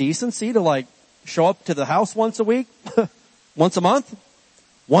even have the decency to show up to the house once a week, once a month,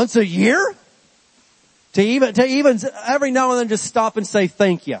 once a year, to even every now and then just stop and say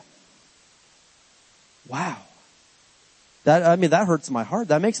thank you. Wow. That hurts my heart.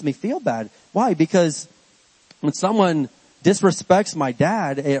 That makes me feel bad. Why? Because when someone disrespects my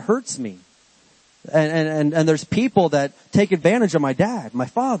dad, it hurts me. And there's people that take advantage of my dad, my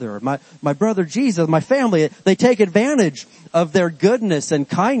father, my brother Jesus, my family. They take advantage of their goodness and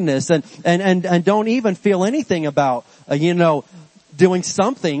kindness and don't even feel anything about, doing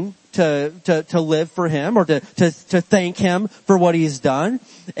something to live for him or to thank him for what he's done.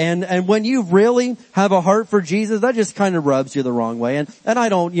 And when you really have a heart for Jesus, that just kind of rubs you the wrong way. And I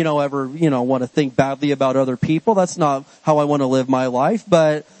don't, ever, want to think badly about other people. That's not how I want to live my life.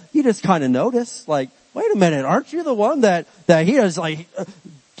 But you just kind of notice, wait a minute, aren't you the one that he has,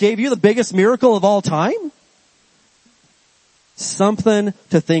 gave you the biggest miracle of all time? Something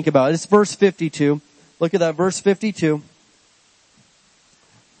to think about. It's verse 52. Look at that, verse 52.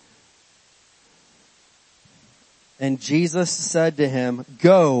 And Jesus said to him,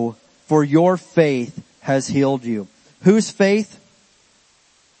 go, for your faith has healed you. Whose faith?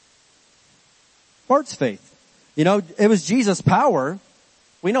 Bart's faith. You know, it was Jesus' power.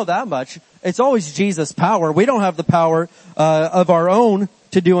 We know that much. It's always Jesus' power. We don't have the power of our own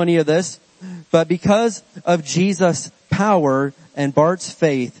to do any of this. But because of Jesus' power and Bart's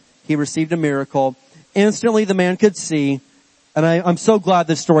faith, he received a miracle. Instantly the man could see. And I'm so glad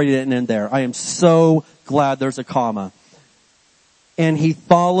this story didn't end there. I am so glad there's a comma. And he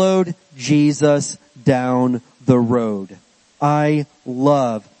followed Jesus down the road. I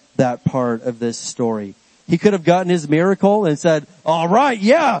love that part of this story. He could have gotten his miracle and said, all right,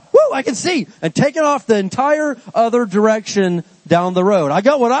 yeah, woo, I can see, and taken off the entire other direction down the road. I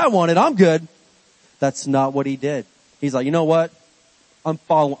got what I wanted. I'm good. That's not what he did. He's like, you know what? I'm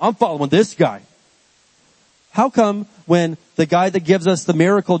following this guy. How come when the guy that gives us the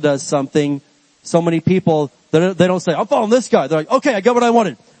miracle does something, so many people, they don't say, I'm following this guy. They're like, okay, I got what I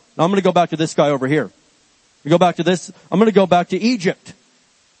wanted. Now I'm going to go back to this guy over here. I'm going to go back to Egypt.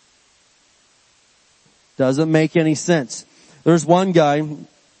 Doesn't make any sense. There's one guy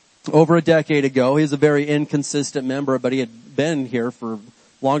over a decade ago. He's a very inconsistent member, but he had been here for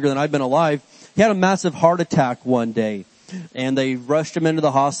longer than I've been alive. He had a massive heart attack one day, and they rushed him into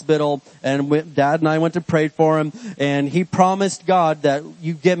the hospital, and Dad and I went to pray for him, and he promised God that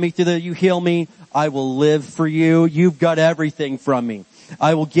you get me through you heal me, I will live for you. You've got everything from me.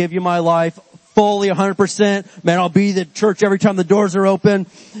 I will give you my life fully 100%. Man, I'll be at church every time the doors are open.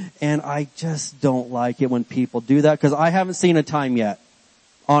 And I just don't like it when people do that, because I haven't seen a time yet.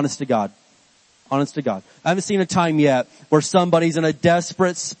 Honest to God. I haven't seen a time yet where somebody's in a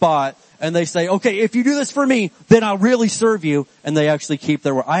desperate spot and they say, okay, if you do this for me, then I'll really serve you. And they actually keep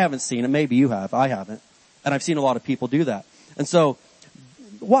their word. I haven't seen it. Maybe you have. I haven't. And I've seen a lot of people do that. And so,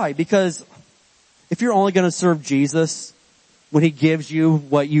 why? Because if you're only going to serve Jesus when he gives you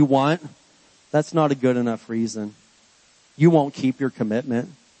what you want, that's not a good enough reason. You won't keep your commitment.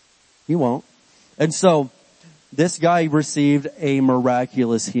 You won't. And so, this guy received a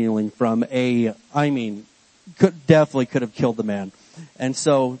miraculous healing from definitely could have killed the man. And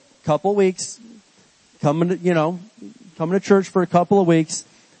so, couple weeks, coming to church for a couple of weeks.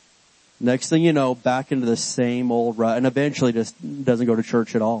 Next thing you know, back into the same old rut, and eventually just doesn't go to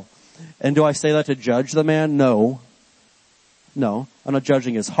church at all. And do I say that to judge the man? No. I'm not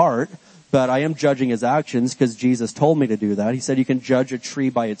judging his heart, but I am judging his actions, because Jesus told me to do that. He said you can judge a tree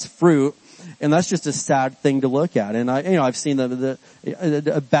by its fruit, and that's just a sad thing to look at. And I've seen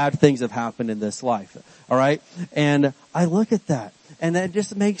the bad things have happened in this life. All right, and I look at that, and that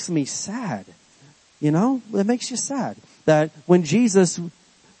just makes me sad. It makes you sad that when Jesus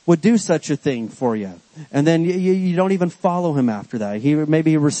would do such a thing for you, and then you don't even follow him after that.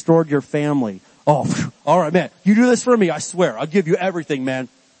 Maybe he restored your family. Oh, all right, man, you do this for me, I swear, I'll give you everything, man.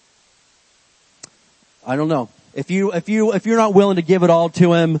 I don't know. If you're not willing to give it all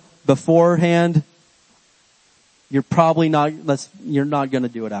to him beforehand, you're probably not going to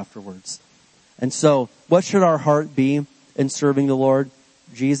do it afterwards. And so, what should our heart be in serving the Lord?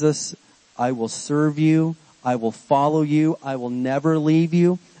 Jesus, I will serve you. I will follow you. I will never leave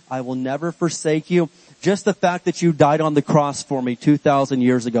you. I will never forsake you. Just the fact that you died on the cross for me 2,000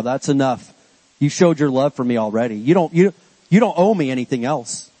 years ago, that's enough. You showed your love for me already. You don't owe me anything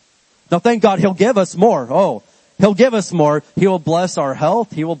else. Now thank God he'll give us more. Oh, he'll give us more. He will bless our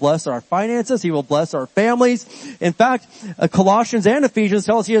health. He will bless our finances. He will bless our families. In fact, Colossians and Ephesians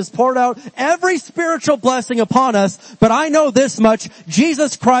tell us he has poured out every spiritual blessing upon us. But I know this much,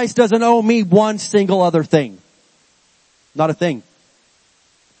 Jesus Christ doesn't owe me one single other thing. Not a thing.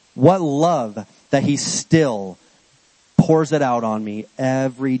 What love that he still pours it out on me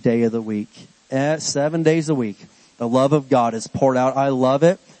every day of the week. 7 days a week. The love of God is poured out. I love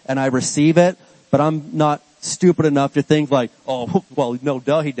it and I receive it, but I'm not stupid enough to think like, oh, well, no,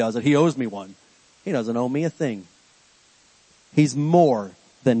 duh, he does it. He owes me one. He doesn't owe me a thing. He's more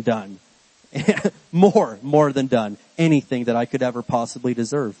than done. more than done. Anything that I could ever possibly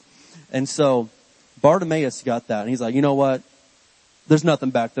deserve. And so Bartimaeus got that, and he's like, you know what? There's nothing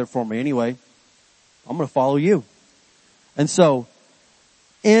back there for me anyway. I'm going to follow you. And so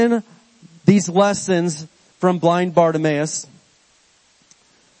in these lessons from blind Bartimaeus,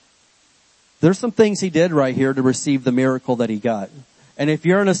 there's some things he did right here to receive the miracle that he got. And if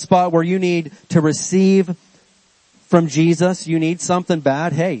you're in a spot where you need to receive from Jesus, you need something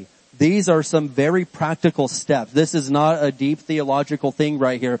bad, hey, these are some very practical steps. This is not a deep theological thing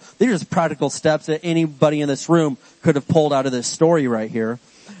right here. These are just practical steps that anybody in this room could have pulled out of this story right here.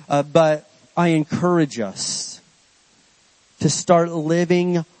 But I encourage us to start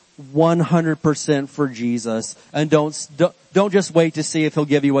living 100% for Jesus, and don't just wait to see if he'll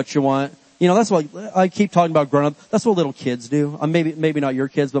give you what you want. That's what I keep talking about growing up. That's what little kids do. Maybe not your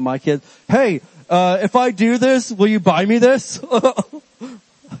kids, but my kids. Hey, if I do this, will you buy me this?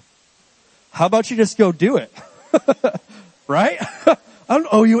 How about you just go do it? Right? I don't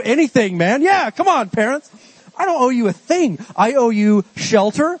owe you anything, man. Yeah, come on, parents. I don't owe you a thing. I owe you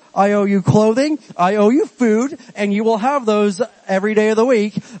shelter. I owe you clothing. I owe you food, and you will have those every day of the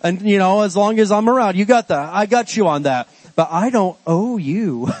week. And as long as I'm around, you got that. I got you on that. But I don't owe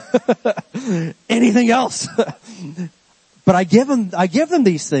you anything else. But I give them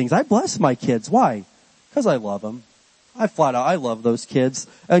these things. I bless my kids. Why? Because I love them. I love those kids.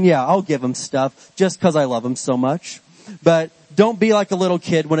 And yeah, I'll give them stuff just because I love them so much. But don't be like a little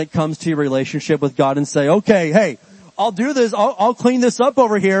kid when it comes to your relationship with God and say, okay, hey, I'll do this. I'll clean this up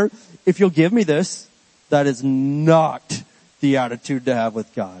over here if you'll give me this. That is not the attitude to have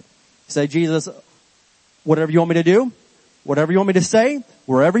with God. Say, Jesus, whatever you want me to do, whatever you want me to say,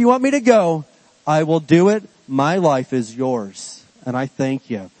 wherever you want me to go, I will do it. My life is yours. And I thank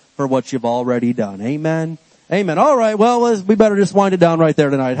you for what you've already done. Amen. Amen. All right. Well, we better just wind it down right there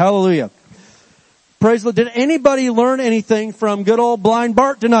tonight. Hallelujah. Praise the Lord. Did anybody learn anything from good old blind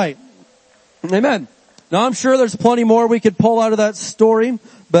Bart tonight? Amen. Now I'm sure there's plenty more we could pull out of that story,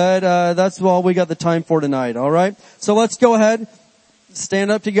 but that's all we got the time for tonight. All right. So let's go ahead,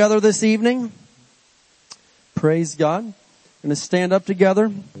 stand up together this evening. Praise God. We're going to stand up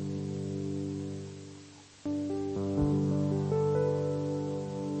together.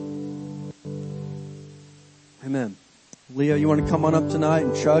 Amen. Leo, you want to come on up tonight,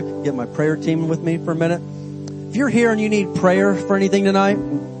 and Chuck, get my prayer team with me for a minute? If you're here and you need prayer for anything tonight,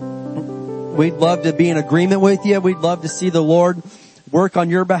 we'd love to be in agreement with you. We'd love to see the Lord work on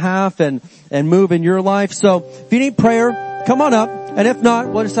your behalf and move in your life. So if you need prayer, come on up. And if not,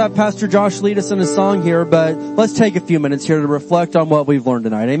 we'll just have Pastor Josh lead us in a song here. But let's take a few minutes here to reflect on what we've learned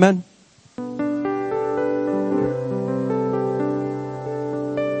tonight. Amen.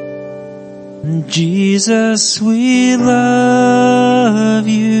 Jesus, we love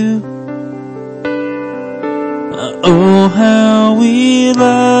you. Oh, how we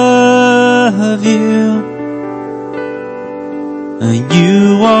love you.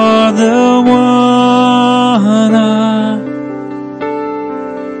 You are the one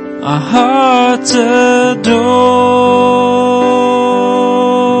our hearts adore.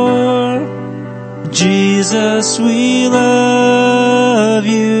 Jesus, we love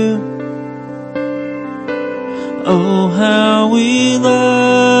you. Oh, how we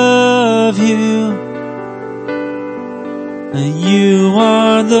love you. You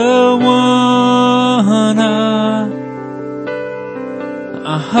are the one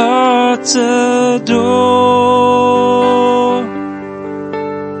our hearts adore.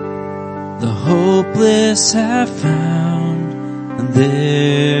 The hopeless have found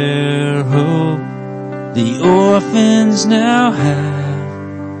their hope. The orphans now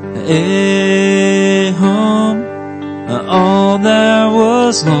have a home. All that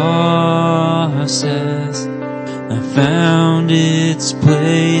was lost has found its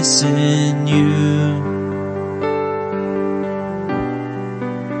place in you.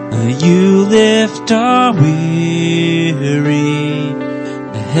 You lift our weary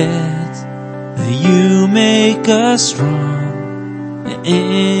heads. You make us strong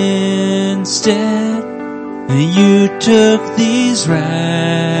instead. You took these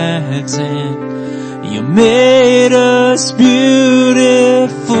rags and you made us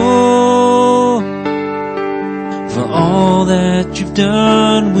beautiful. For all that you've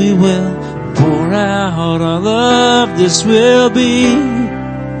done, we will pour out our love. This will be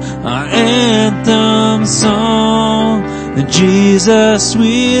our anthem song. Jesus,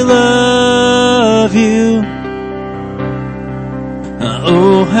 we love you.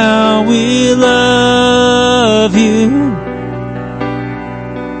 Oh, how we love you.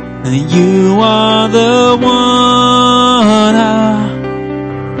 You are the one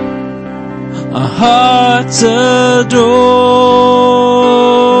our hearts adore.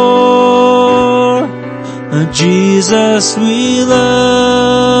 Jesus, we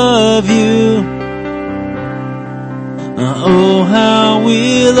love you. Oh, how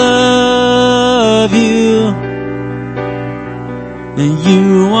we love you.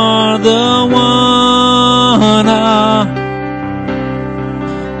 You are the one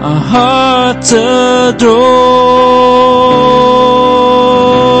our hearts adore.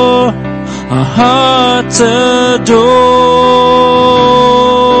 Our hearts adore.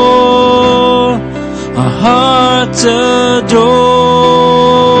 Our hearts adore.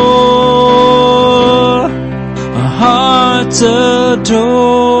 Our hearts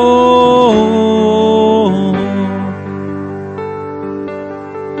adore.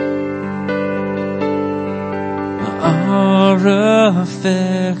 Our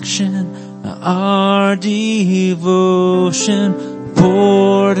affection, our devotion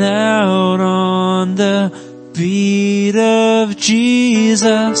poured out on the feet of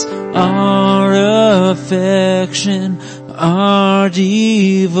Jesus, our affection, our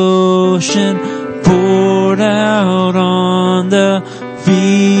devotion poured out on the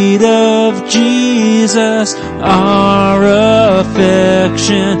feet of Jesus, our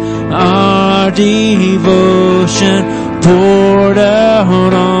affection, our devotion poured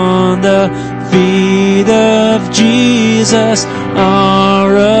out on the feet of Jesus,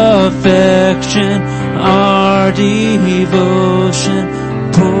 our affection, our devotion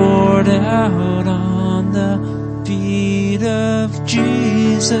poured out on the feet of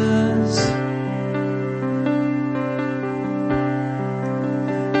Jesus.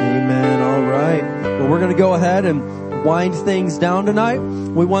 Amen. All right. Well, we're going to go ahead and wind things down tonight.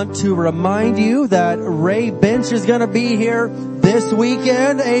 We want to remind you that Ray Bench is going to be here this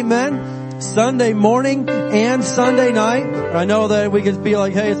weekend. Amen. Sunday morning and Sunday night. I know that we could be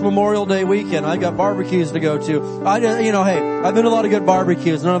like, hey, it's Memorial Day weekend. I got barbecues to go to. I've been to a lot of good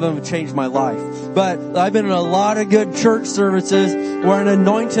barbecues. None of them have changed my life. But I've been in a lot of good church services where an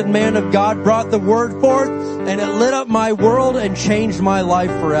anointed man of God brought the word forth and it lit up my world and changed my life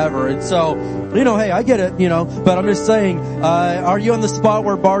forever. And so, hey, I get it, but I'm just saying, are you in the spot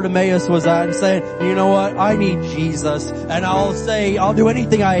where Bartimaeus was at and saying, you know what, I need Jesus, and I'll do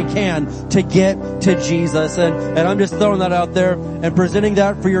anything I can to get to Jesus, and I'm just throwing that out there and presenting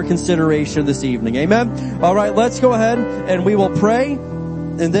that for your consideration this evening. Amen? Alright, let's go ahead and we will pray,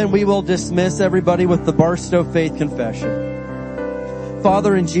 and then we will dismiss everybody with the Barstow Faith Confession.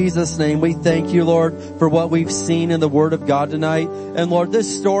 Father, in Jesus' name, we thank you, Lord, for what we've seen in the Word of God tonight. And Lord,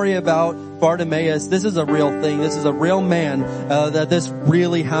 this story about Bartimaeus, this is a real thing. This is a real man that this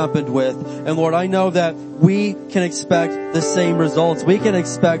really happened with. And Lord, I know that we can expect the same results. We can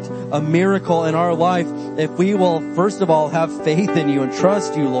expect a miracle in our life if we will, first of all, have faith in you and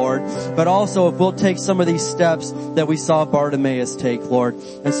trust you, Lord, but also if we'll take some of these steps that we saw Bartimaeus take, Lord.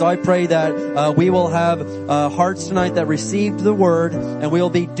 And so I pray that we will have hearts tonight that received the Word, and we will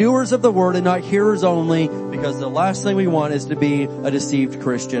be doers of the Word and not hearers only, because the last thing we want is to be a deceived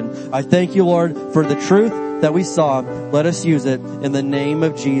Christian. I thank you, Lord, for the truth that we saw. Let us use it in the name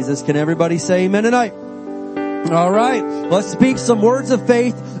of Jesus. Can everybody say amen tonight? All right, let's speak some words of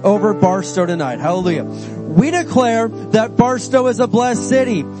faith over Barstow tonight. Hallelujah. We declare that Barstow is a blessed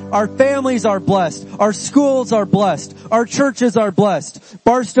city. Our families are blessed. Our schools are blessed. Our churches are blessed.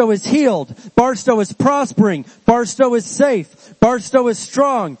 Barstow is healed. Barstow is prospering. Barstow is safe. Barstow is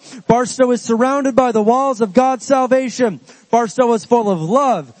strong. Barstow is surrounded by the walls of God's salvation. Barstow is full of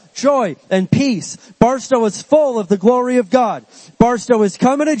love, joy, and peace. Barstow is full of the glory of God. Barstow is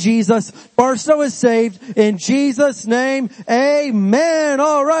coming to Jesus. Barstow is saved. In Jesus' name, amen.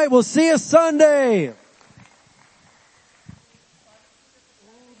 All right, we'll see you Sunday.